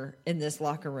culture in this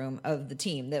locker room of the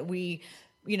team that we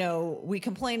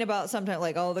complain about sometimes,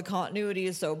 like, oh, the continuity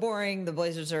is so boring. The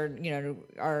Blazers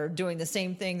are doing the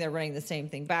same thing. They're running the same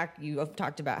thing back. You have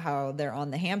talked about how they're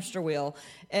on the hamster wheel.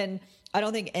 And I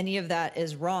don't think any of that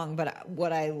is wrong. But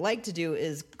what I like to do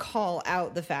is call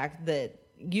out the fact that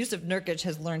Jusuf Nurkic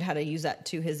has learned how to use that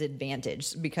to his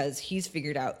advantage because he's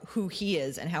figured out who he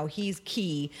is and how he's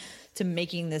key to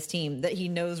making this team that he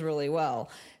knows really well,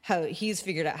 how he's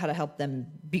figured out how to help them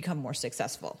become more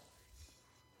successful.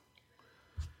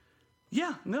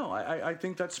 Yeah, no, I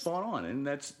think that's spot on. And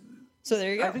that's, so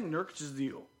there you go. I think Nurkic is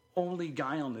the only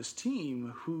guy on this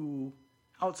team who,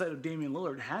 outside of Damian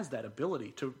Lillard, has that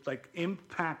ability to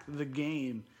impact the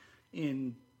game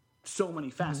in so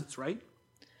many facets, right?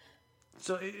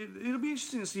 So it'll be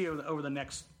interesting to see over the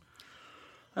next,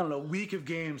 week of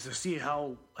games to see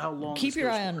how long. Keep your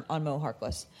eye on Mo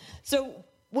Harkless. So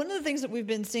one of the things that we've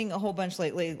been seeing a whole bunch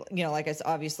lately, like I said,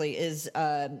 obviously, is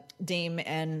Dame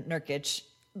and Nurkic.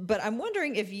 But I'm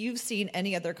wondering if you've seen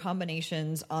any other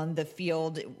combinations on the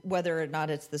field, whether or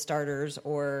not it's the starters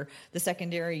or the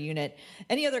secondary unit,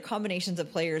 any other combinations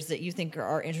of players that you think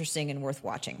are interesting and worth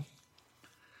watching?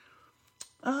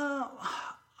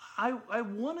 I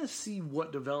want to see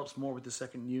what develops more with the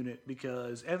second unit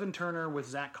because Evan Turner with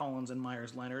Zach Collins and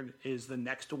Myers Leonard is the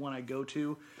next one I go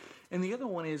to. And the other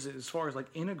one is, as far as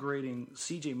integrating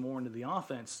CJ more into the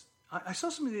offense, I saw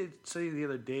somebody say the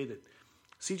other day that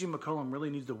CJ McCollum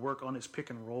really needs to work on his pick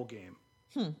and roll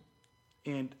game.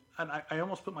 And I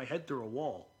almost put my head through a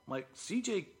wall.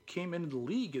 CJ came into the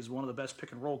league as one of the best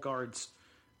pick and roll guards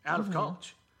out of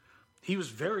college. He was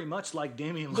very much like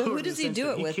Damian Lillard. But who does he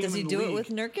do it with? Does he do it with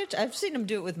Nurkic? I've seen him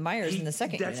do it with Myers in the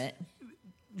second unit.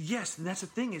 Yes, and that's the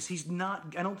thing is he's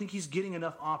not. I don't think he's getting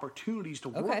enough opportunities to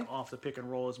work off the pick and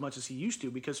roll as much as he used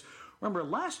to. Because remember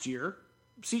last year,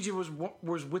 CJ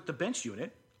was with the bench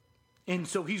unit, and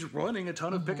so he's running a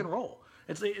ton of pick and roll.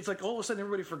 It's like all of a sudden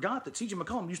everybody forgot that CJ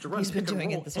McCollum used to run pick and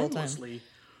roll endlessly.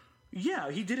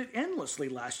 Yeah, he did it endlessly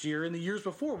last year and the years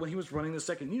before when he was running the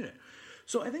second unit.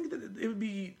 So I think that it would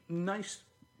be nice.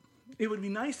 It would be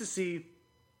nice to see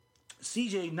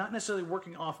CJ not necessarily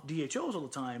working off DHOs all the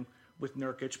time with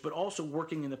Nurkic, but also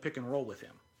working in the pick and roll with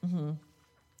him.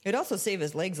 It'd also save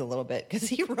his legs a little bit because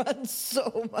he runs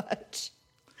so much.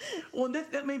 Well,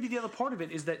 that may be the other part of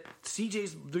it is that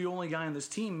CJ's the only guy on this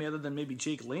team, other than maybe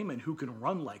Jake Layman, who can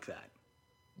run like that.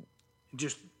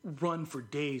 Just run for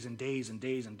days and days and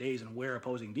days and days and wear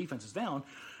opposing defenses down.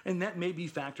 And that may be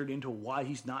factored into why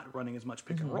he's not running as much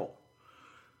pick and roll.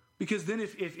 Because then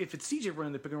if it's CJ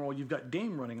running the pick and roll, you've got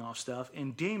Dame running off stuff,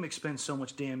 and Dame expends so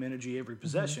much damn energy every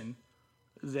possession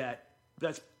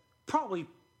that's probably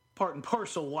part and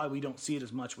parcel why we don't see it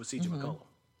as much with CJ McCollum.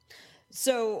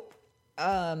 So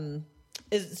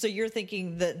so you're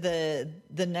thinking that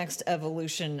the next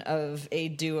evolution of a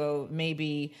duo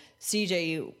maybe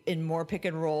CJ in more pick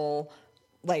and roll,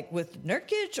 like with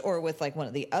Nurkic or with one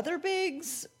of the other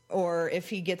bigs, or if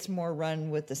he gets more run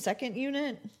with the second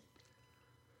unit?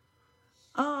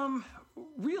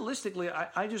 Realistically,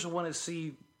 I just want to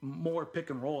see more pick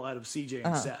and roll out of CJ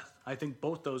and Seth. I think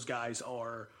both those guys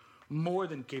are more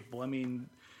than capable. I mean,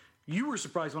 you were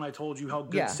surprised when I told you how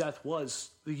good Seth was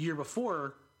the year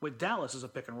before with Dallas as a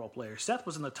pick and roll player. Seth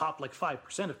was in the top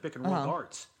 5% of pick and roll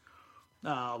guards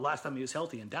last time he was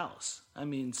healthy in Dallas. I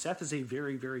mean, Seth is a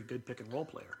very, very good pick and roll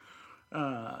player.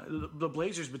 The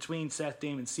Blazers between Seth,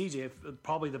 Dame, and CJ have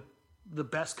probably the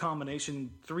best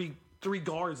combination, three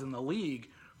guards in the league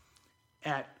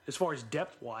at as far as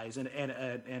depth wise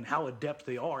and how adept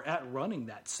they are at running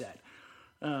that set.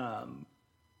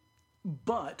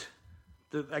 But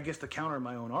I guess the counter to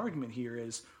my own argument here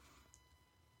is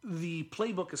the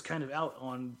playbook is kind of out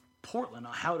on Portland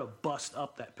on how to bust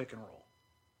up that pick and roll.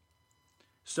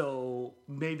 So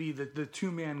maybe the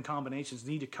two-man combinations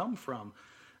need to come from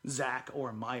Zach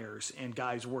or Myers and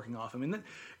guys working off him.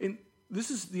 And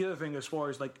this is the other thing as far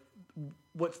as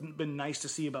what's been nice to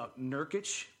see about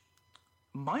Nurkic.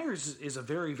 Myers is a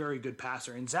very, very good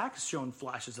passer, and Zach has shown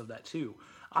flashes of that too.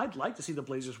 I'd like to see the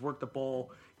Blazers work the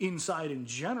ball inside in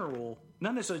general,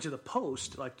 not necessarily to the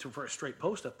post, for a straight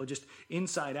post up, but just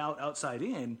inside out, outside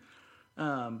in,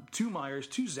 to Myers,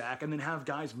 to Zach, and then have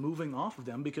guys moving off of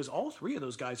them because all three of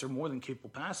those guys are more than capable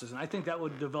passes, and I think that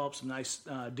would develop some nice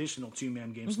additional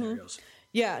two-man game scenarios.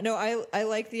 Yeah, no, I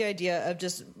like the idea of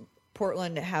just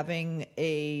Portland having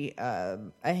a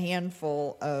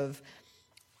handful of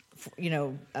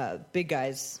big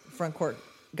guys, front court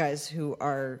guys who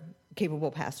are capable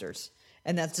passers.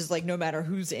 And that's just no matter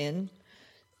who's in,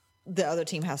 the other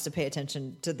team has to pay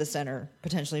attention to the center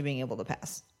potentially being able to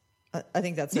pass. I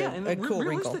think that's a cool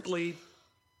realistically, wrinkle.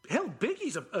 Hell,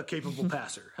 Biggie's a capable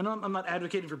passer. And I'm not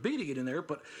advocating for Biggie to get in there,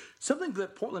 but something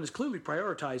that Portland has clearly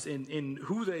prioritized in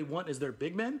who they want as their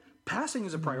big men, passing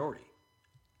is a priority.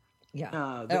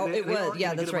 Yeah. It was.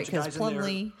 Yeah, that's right, because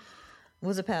Plumlee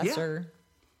was a passer. Yeah.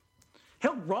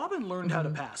 Hell, Robin learned how to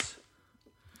pass.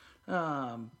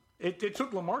 It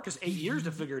took LaMarcus 8 years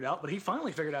to figure it out, but he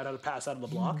finally figured out how to pass out of the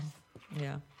block.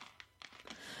 Yeah.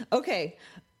 Okay.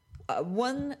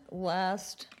 One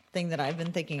last thing that I've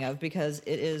been thinking of, because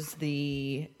it is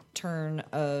the turn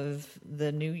of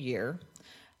the new year.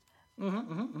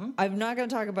 I'm not going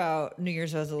to talk about New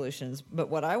Year's resolutions, but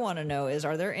what I want to know is,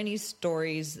 are there any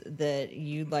stories that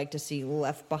you'd like to see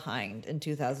left behind in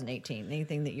 2018?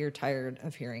 Anything that you're tired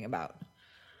of hearing about?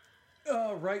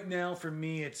 Right now, for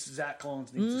me, it's Zach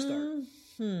Collins needs to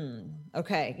start.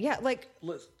 Okay. Yeah,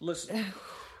 Listen,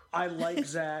 I like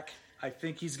Zach. I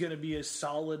think he's going to be a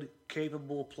solid,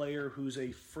 capable player who's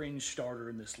a fringe starter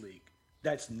in this league.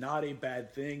 That's not a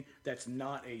bad thing. That's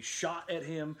not a shot at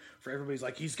him. For everybody's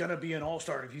like, he's going to be an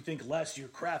all-star. If you think less, you're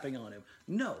crapping on him.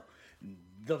 No.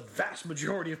 The vast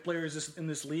majority of players in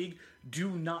this league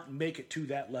do not make it to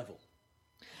that level.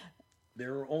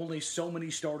 There are only so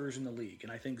many starters in the league,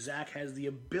 and I think Zach has the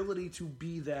ability to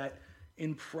be that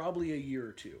in probably a year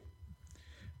or two.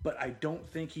 But I don't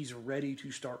think he's ready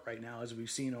to start right now, as we've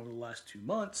seen over the last 2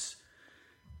 months.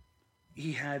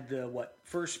 He had the,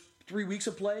 first 3 weeks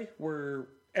of play where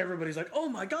everybody's like, oh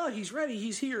my God, he's ready,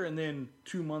 he's here. And then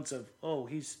 2 months of,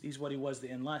 he's what he was the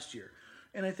end last year.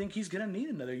 And I think he's going to need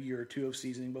another year or two of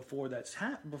seasoning before that's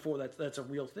a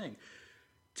real thing.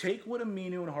 Take what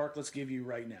Aminu and Harkless give you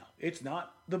right now. It's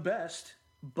not the best,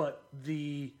 but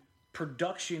the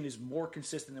production is more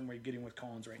consistent than we're getting with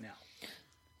Collins right now.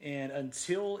 And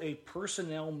until a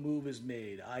personnel move is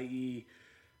made, i.e.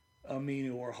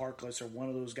 Aminu or Harkless or one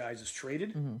of those guys is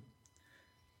traded,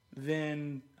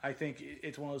 then I think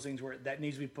it's one of those things where that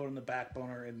needs to be put on the back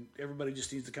burner, and everybody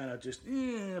just needs to kind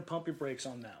of pump your brakes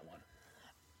on that one.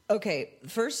 Okay,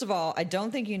 first of all, I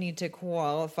don't think you need to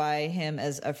qualify him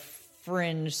as a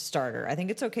fringe starter. I think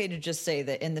it's okay to just say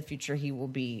that in the future he'll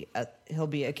be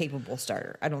a capable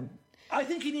starter. I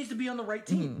think he needs to be on the right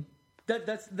team.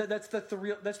 That's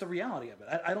the reality of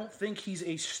it. I don't think he's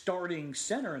a starting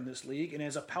center in this league, and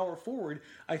as a power forward,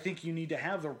 I think you need to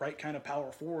have the right kind of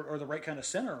power forward or the right kind of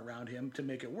center around him to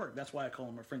make it work. That's why I call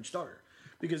him a fringe starter,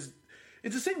 because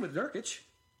it's the same with Nurkic.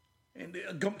 And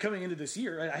coming into this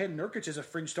year, I had Nurkic as a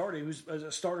fringe starter, who's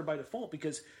a starter by default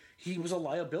because he was a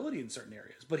liability in certain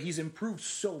areas, but he's improved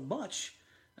so much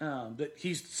that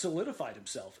he's solidified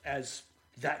himself as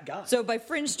that guy. So by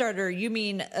fringe starter, you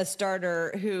mean a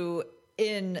starter who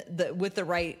in the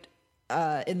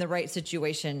right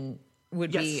situation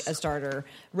would be a starter,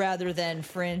 rather than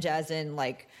fringe as in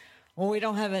we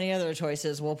don't have any other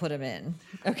choices, we'll put him in.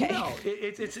 Okay. No,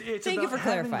 it's Thank you for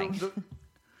clarifying.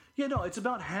 It's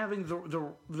about having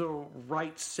the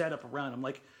right setup around him.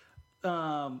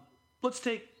 Let's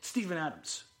take Steven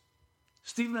Adams.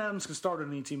 Steven Adams can start on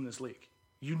any team in this league.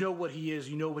 You know what he is.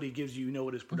 You know what he gives you. You know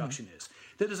what his production is.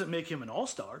 That doesn't make him an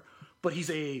all-star, but he's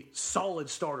a solid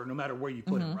starter no matter where you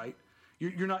put him. Right?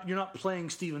 You're not playing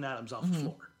Steven Adams off the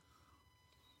floor.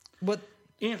 What?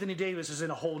 Anthony Davis is in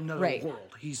a whole nother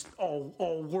world. He's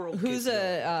all world. Who's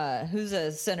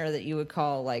a center that you would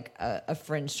call like a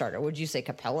fringe starter? Would you say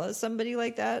Capella is somebody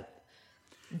like that?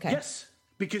 Okay. Yes,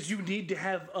 because you need to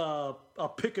have a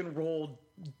pick and roll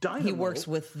dynamo. He works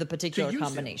with the particular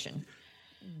combination.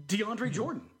 DeAndre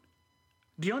Jordan.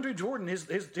 DeAndre Jordan,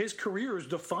 his career is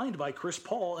defined by Chris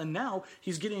Paul, and now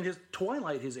he's getting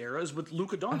his eras with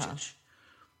Luka Doncic.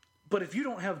 But if you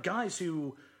don't have guys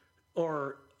who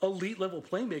are elite level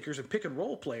playmakers and pick and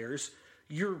roll players,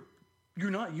 you're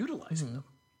not utilizing them.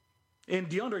 And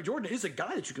DeAndre Jordan is a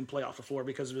guy that you can play off the floor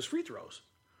because of his free throws.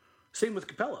 Same with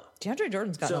Capella. DeAndre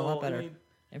Jordan's gotten a lot better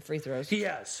in free throws. He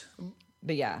has.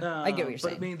 But yeah, I get what you're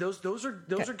saying. But I mean, those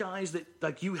are guys that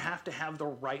like you have to have the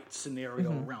right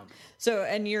scenario around them. So,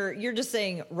 and you're just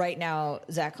saying right now,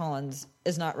 Zach Collins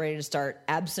is not ready to start,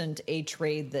 absent a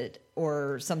trade that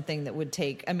or something that would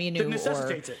take Aminu or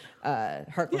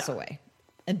Harkless away,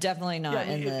 and definitely not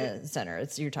in the center.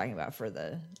 You're talking about for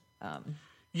the.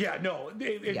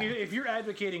 If you're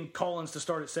advocating Collins to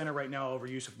start at center right now over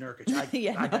Yusuf Nurkic, I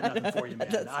got nothing for you, man.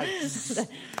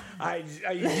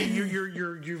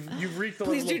 You've reached the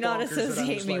Please level do not of bonkers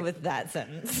associate me with that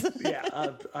sentence. The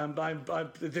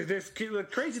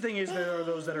crazy thing is there are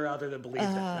those that are out there that believe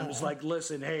that. I'm just like,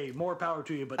 listen, hey, more power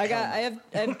to you, but I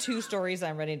have two stories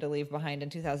I'm ready to leave behind in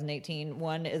 2018.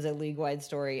 One is a league-wide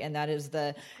story, and that is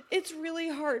it's really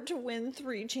hard to win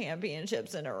 3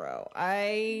 championships in a row.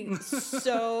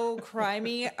 Cry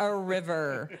me a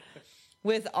river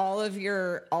with all of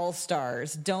your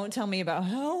all-stars. Don't tell me about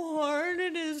how hard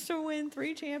it is to win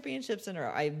 3 championships in a row.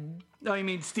 I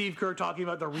mean, Steve Kerr talking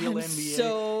about the real NBA.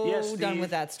 So done with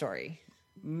that story.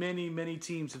 Many, many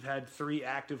teams have had 3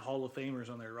 active Hall of Famers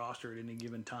on their roster at any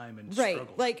given time and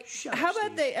struggled. Like, how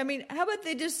about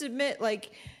they just admit,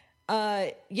 like,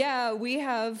 we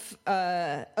have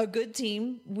a good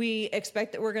team. We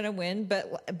expect that we're going to win,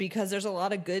 but because there's a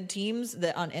lot of good teams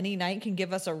that on any night can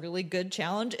give us a really good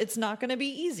challenge, it's not going to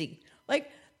be easy.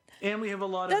 Like, and we have a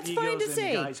lot of egos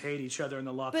and guys hate each other in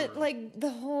the locker room. But like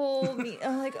the whole,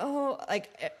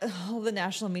 all the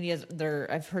national media,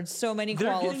 I've heard so many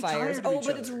qualifiers.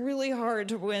 But it's really hard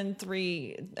to win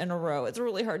 3 in a row. It's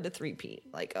really hard to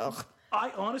three-peat. Like,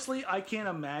 I can't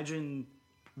imagine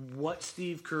what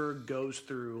Steve Kerr goes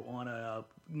through on a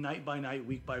night by night,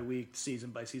 week by week,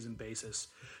 season by season basis,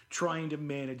 trying to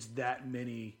manage that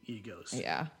many egos.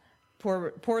 Yeah.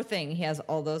 Poor thing. He has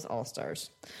all those all-stars.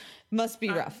 Must be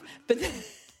rough. But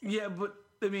but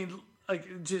I mean,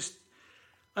 and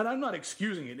I'm not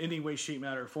excusing it in any way, shape,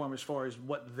 matter, or form as far as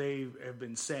what they have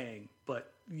been saying. But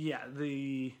yeah,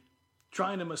 the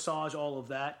trying to massage all of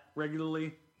that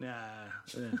regularly,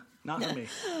 not for me.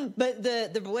 But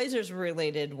the Blazers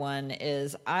related one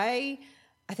is I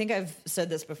think I've said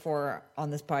this before on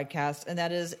this podcast, and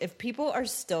that is if people are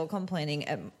still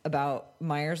complaining about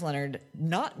Myers Leonard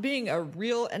not being a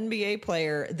real NBA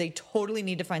player, they totally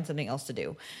need to find something else to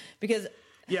do. Because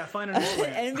find another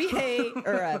way. NBA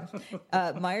or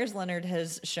Myers Leonard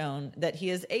has shown that he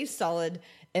is a solid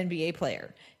NBA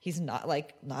player. He's not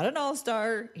an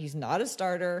all-star. He's not a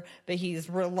starter, but he's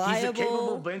reliable. He's a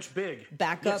capable bench big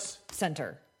backup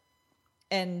center.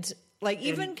 And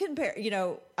compare,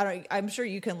 I'm sure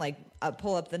you can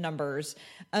pull up the numbers,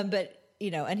 but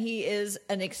and he is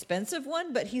an expensive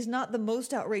one, but he's not the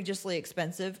most outrageously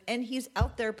expensive, and he's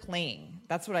out there playing.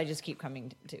 That's what I just keep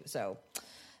coming to. So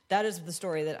that is the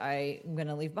story that I'm going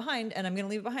to leave behind, and I'm going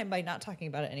to leave it behind by not talking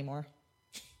about it anymore.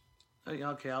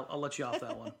 Okay, I'll let you off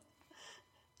that one.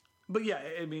 But yeah,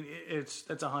 I mean, that's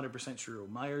 100% true.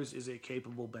 Myers is a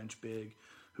capable bench big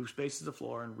who spaces the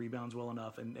floor and rebounds well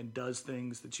enough and does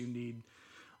things that you need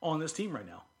on this team right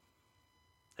now.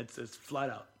 It's flat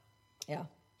out. Yeah.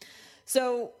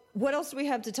 So what else do we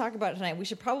have to talk about tonight? We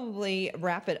should probably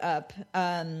wrap it up.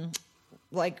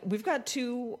 We've got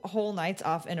 2 whole nights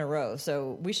off in a row,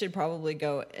 so we should probably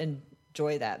go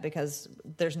enjoy that because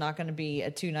there's not going to be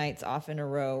a 2 nights off in a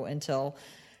row until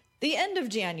the end of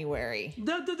January.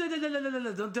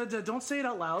 Don't say it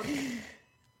out loud.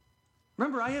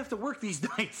 Remember, I have to work these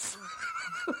nights.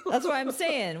 That's what I'm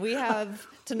saying. We have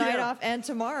tonight off and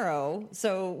tomorrow,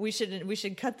 so we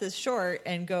should cut this short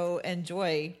and go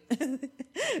enjoy all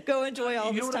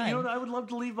this time. You know what I would love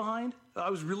to leave behind? I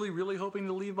was really, really hoping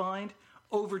to leave behind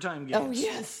overtime games. Oh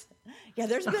yes, yeah.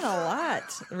 There's been a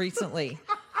lot recently.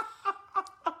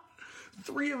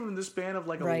 3 of them in the span of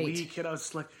a week, and I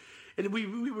was like, and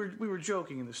we were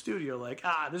joking in the studio like,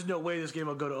 there's no way this game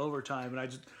will go to overtime.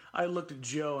 And I looked at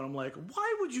Joe and I'm like,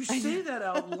 why would you say that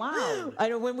out loud? I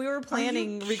know when we were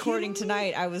planning recording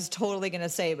tonight, I was totally going to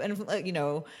say,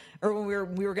 and or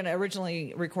when we were going to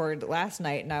originally record last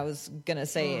night, and I was going to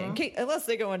say, unless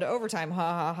they go into overtime,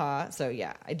 ha ha ha. So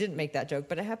yeah, I didn't make that joke,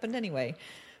 but it happened anyway.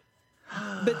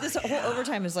 But this whole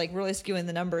overtime is like really skewing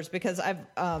the numbers because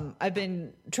I've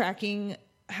been tracking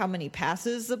how many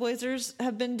passes the Blazers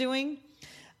have been doing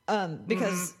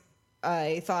because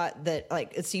I thought that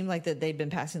like it seemed like that they'd been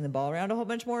passing the ball around a whole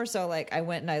bunch more. So like I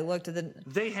went and I looked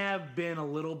at they have been a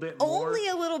little bit more. Only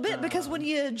a little bit because when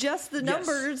you adjust the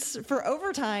numbers for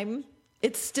overtime,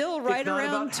 it's still right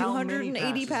around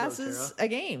 280 passes a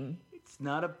game. It's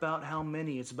not about how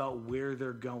many, it's about where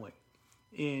they're going.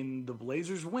 In the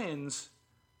Blazers wins,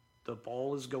 the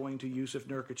ball is going to Jusuf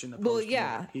Nurkic in the post. Well,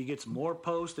 yeah. He gets more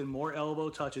post and more elbow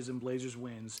touches in Blazers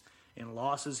wins. In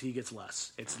losses, he gets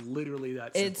less. It's literally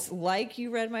that simple. It's like you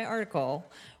read my article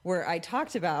where I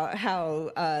talked about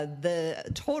how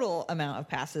the total amount of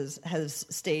passes has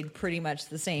stayed pretty much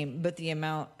the same, but the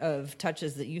amount of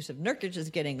touches that Jusuf Nurkic is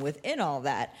getting within all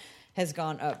that has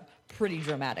gone up pretty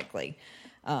dramatically.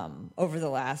 Over the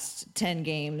last 10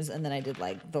 games, and then I did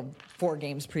like the 4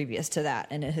 games previous to that,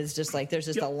 and it has just like there's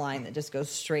just a line that just goes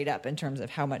straight up in terms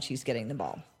of how much he's getting the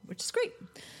ball, which is great.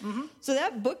 So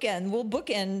that we'll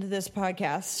bookend this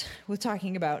podcast with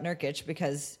talking about Nurkic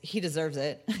because he deserves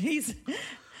it. He's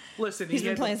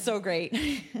been playing so great.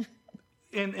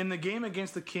 And the game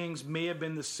against the Kings may have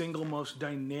been the single most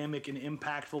dynamic and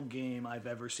impactful game I've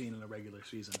ever seen in a regular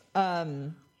season.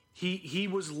 He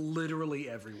was literally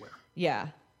everywhere. Yeah.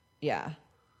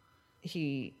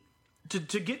 To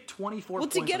get 24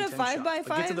 points to get a 5x5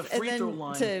 get to the free and throw then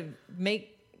line,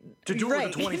 to do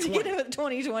it with a 20-20. to get a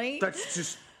 20-20. That's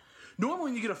just normally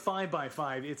when you get a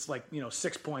 5x5, it's like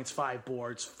 6 points, 5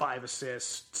 boards, 5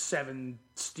 assists, 7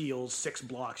 steals, 6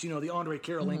 blocks. The Andre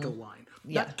Karolinko line.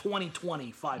 Yeah. That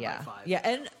 20-20 5x5.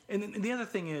 Yeah, and the other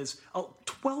thing is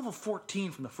 12 of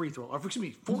 14 from the free throw, or excuse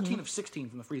me, 14 of 16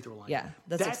 from the free throw line. Yeah,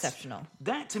 that's exceptional.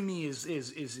 That to me is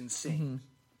insane.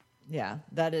 Yeah,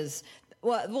 that is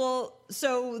well.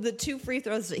 So the 2 free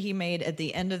throws that he made at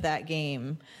the end of that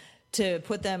game to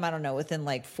put them, I don't know, within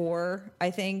like 4, I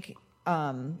think.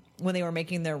 When they were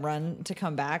making their run to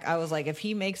come back, I was like, if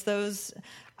he makes those,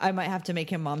 I might have to make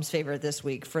him mom's favorite this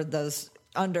week for those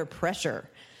under pressure.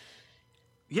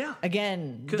 Yeah.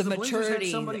 Again, the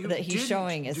maturity that he's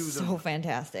showing is so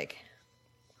fantastic.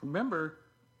 Remember,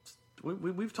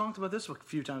 we've talked about this a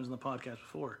few times in the podcast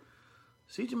before.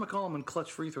 CJ McCollum in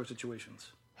clutch free throw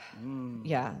situations.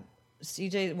 Yeah.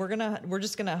 CJ, we're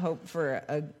just gonna hope for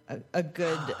a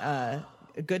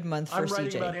good month for CJ. I'm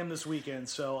writing about him this weekend,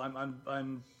 so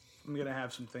I'm gonna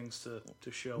have some things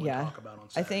to show and talk about on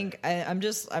Saturday. I think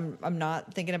I'm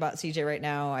not thinking about CJ right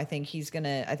now. I think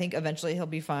I think eventually he'll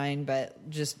be fine, but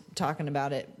just me talking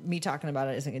about it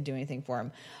isn't gonna do anything for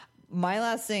him. My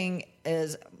last thing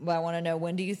is, I want to know,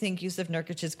 when do you think Jusuf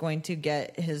Nurkic is going to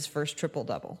get his first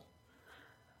triple-double?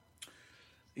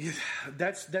 Yeah,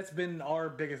 that's been our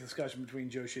biggest discussion between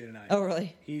Joe Shade and I. Oh,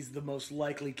 really? He's the most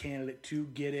likely candidate to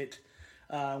get it.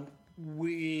 I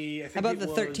think How about the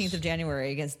 13th of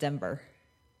January against Denver?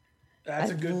 I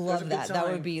love that.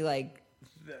 That would be like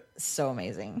so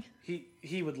amazing.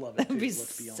 He would love it too,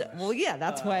 let's be honest. Well, yeah,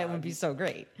 that's why it would be so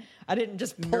great. I didn't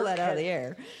just pull that out of the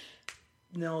air.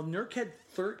 No, Nurk had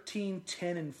 13,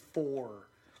 10, and 4.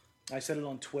 I said it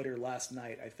on Twitter last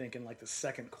night, I think, in like the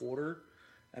second quarter.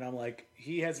 And I'm like,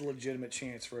 he has a legitimate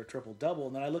chance for a triple-double.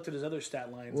 And then I looked at his other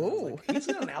stat lines, and I was like, he's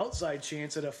got an outside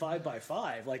chance at a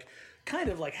 5x5. Like, kind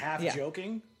of like half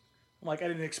joking. Like, I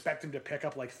didn't expect him to pick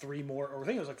up like 3 more, or I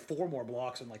think it was like 4 more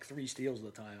blocks and like 3 steals at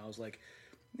the time. I was like,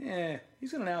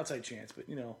 he's got an outside chance. But,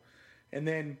 and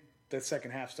then the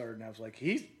second half started, and I was like,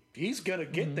 he's going to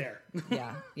get there.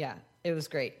 Yeah. It was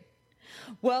great.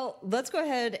 Well, let's go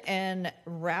ahead and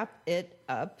wrap it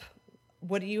up.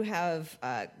 What do you have?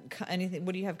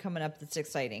 What do you have coming up that's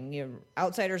exciting? Your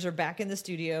outsiders are back in the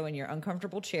studio in your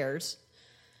uncomfortable chairs.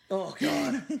 Oh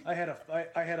God, I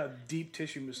had a deep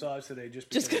tissue massage today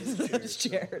just because of those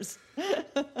chairs.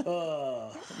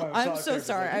 I'm so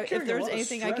sorry. Like, if there's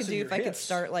anything I could do, if I could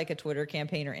start like a Twitter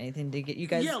campaign or anything to get you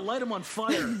guys, light them on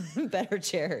fire, better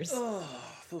chairs. Oh,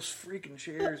 those freaking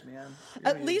chairs, man.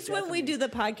 At least when we do the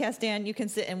podcast, Dan, you can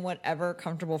sit in whatever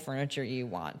comfortable furniture you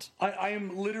want. I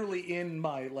am literally in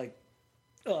my like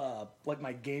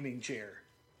my gaming chair.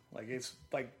 Like it's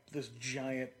like this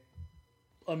giant,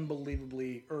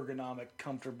 unbelievably ergonomic,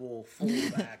 comfortable, fully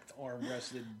backed, arm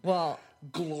rested,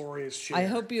 glorious chair. I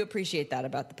hope you appreciate that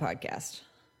about the podcast.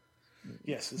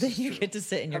 Yes, this then is you true. get to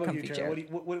sit in How your about you, comfy Tara? chair.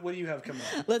 What do you have coming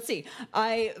up? Let's see.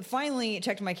 I finally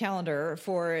checked my calendar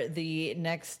for the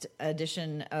next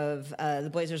edition of the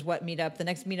Blazers What Meetup. The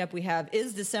next meetup we have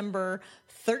is December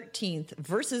 13th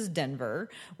versus Denver.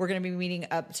 We're going to be meeting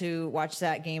up to watch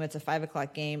that game. It's a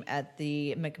 5:00 game at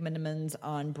the McMenamins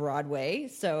on Broadway.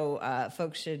 So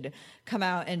folks should come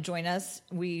out and join us.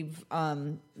 We've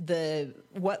the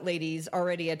What Ladies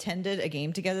already attended a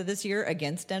game together this year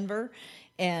against Denver.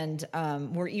 And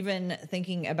we're even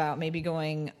thinking about maybe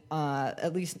going,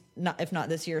 at least not, if not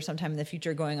this year, sometime in the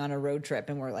future, going on a road trip.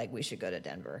 And we're like, we should go to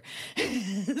Denver.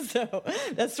 So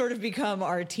that's sort of become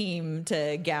our team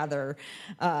to gather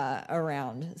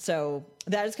around. So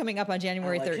that is coming up on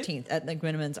January 13th at the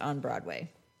McMenamins on Broadway.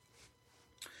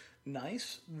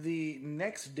 Nice. The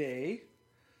next day,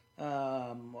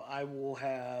 I will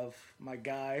have my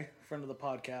guy, friend of the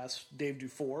podcast, Dave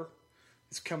Dufour,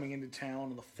 is coming into town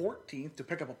on the 14th to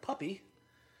pick up a puppy,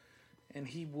 and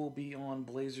he will be on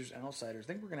Blazers Outsiders. I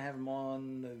think we're going to have him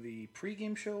on the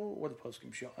pregame show or the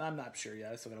postgame show. I'm not sure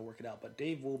yet. I still got to work it out. But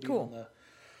Dave will be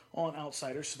on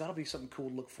Outsiders, so that'll be something cool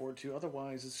to look forward to.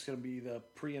 Otherwise, it's going to be the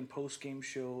pre- and postgame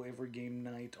show every game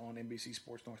night on NBC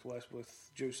Sports Northwest with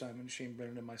Joe Simon, Shane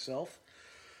Brennan, and myself.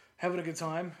 Having a good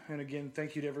time. And again,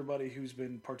 thank you to everybody who's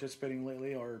been participating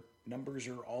lately. Our numbers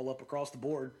are all up across the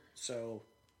board, so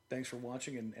thanks for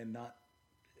watching and not,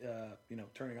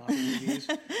 turning off your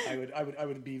TVs. I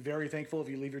would be very thankful if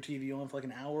you leave your TV on for like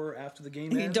an hour after the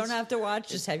game ends. You don't have to watch;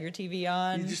 just have your TV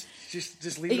on. You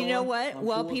just leave it on. You know what? I'm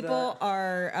While cool with people that.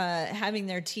 are having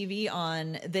their TV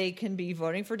on, they can be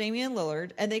voting for Damian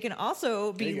Lillard, and they can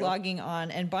also be logging on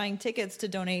and buying tickets to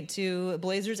donate to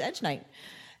Blazers Edge Night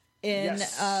in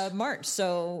March.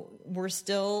 So we're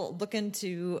still looking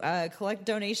to collect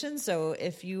donations. So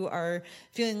if you are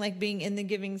feeling like being in the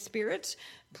giving spirit,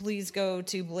 please go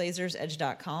to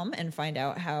blazersedge.com and find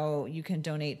out how you can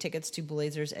donate tickets to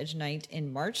Blazers Edge Night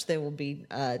in March. They will be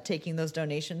taking those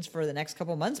donations for the next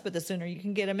couple months, but the sooner you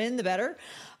can get them in, the better.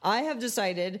 I have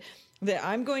decided that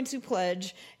I'm going to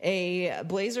pledge a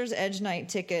Blazers Edge Night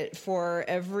ticket for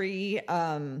every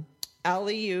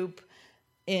alley-oop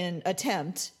in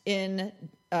attempt in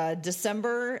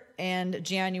December and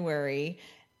January,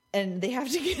 and they have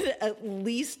to get at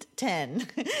least 10.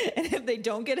 And if they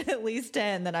don't get at least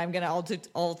 10, then I'm gonna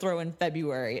I'll throw in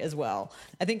February as well.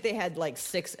 I think they had like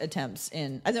 6 attempts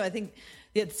in. I think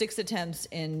they had 6 attempts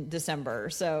in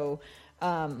December. So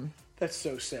that's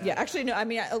so sad. Yeah, actually no. I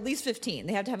mean at least 15.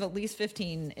 They have to have at least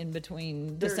 15 in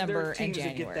between December and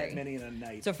January. That get that many in a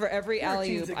night. So for every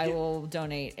alley-oop, I will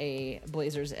donate a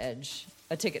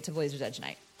ticket to Blazers Edge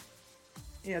Night.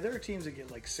 Yeah, there are teams that get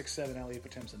like 6-7 alley-oop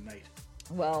attempts a night.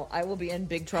 Well, I will be in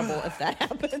big trouble if that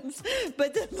happens.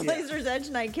 But the Blazers Edge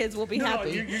Night kids will be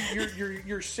happy. No,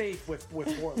 you're safe with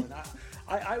Portland.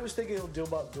 I was thinking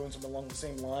about doing something along the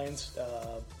same lines,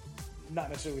 not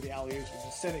necessarily the alley-oops, but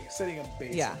just setting a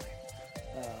baseline. Yeah.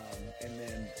 And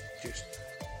then just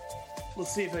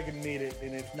let's see if I can meet it,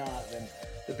 and if not, then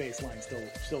the baseline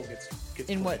still gets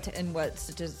in what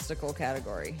statistical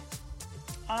category?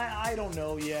 I don't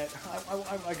know yet.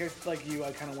 I guess like you,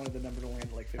 I kind of wanted the number to land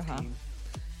at like 15.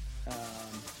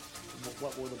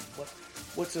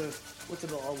 What's a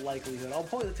likelihood? I'll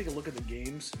probably take a look at the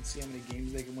games and see how many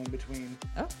games they can win between.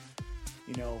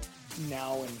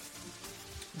 Now and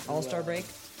All-Star break.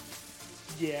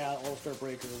 Yeah, All-Star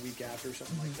break or a week after or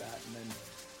something like that, and then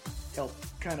help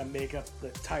kind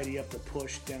of tidy up the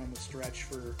push down the stretch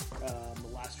for the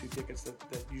last few tickets that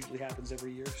usually happens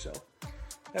every year. So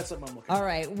that's something I'm looking at. All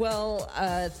right. Well,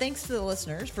 thanks to the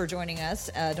listeners for joining us.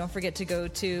 Don't forget to go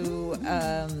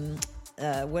to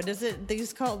what is it?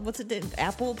 These called? What's it?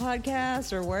 Apple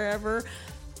Podcasts or wherever.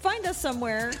 Find us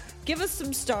somewhere. Give us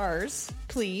some stars,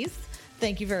 please.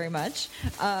 Thank you very much.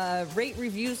 Rate,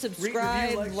 review,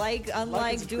 subscribe,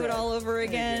 unlike, do it all over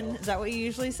again. Is that what you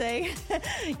usually say?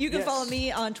 You can follow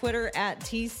me on Twitter at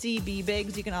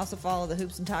TCBBiggs. You can also follow the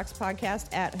Hoops and Talks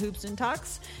podcast at Hoops and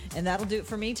Talks. And that'll do it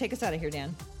for me. Take us out of here,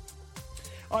 Dan.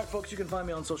 All right, folks, you can find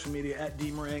me on social media at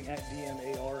DMarang, at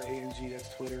DMARANG.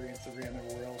 That's Twitter, Instagram,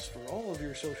 everywhere else for all of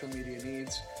your social media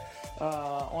needs.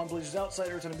 On Blazers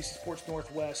Outsiders on NBC Sports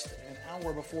Northwest an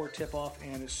hour before tip-off,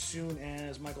 and as soon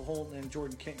as Michael Holton and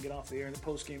Jordan Kent get off the air in the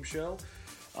post-game show.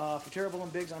 For Terrible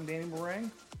and Biggs, I'm Danny Marang.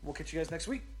 We'll catch you guys next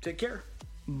week. Take care.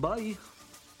 Bye.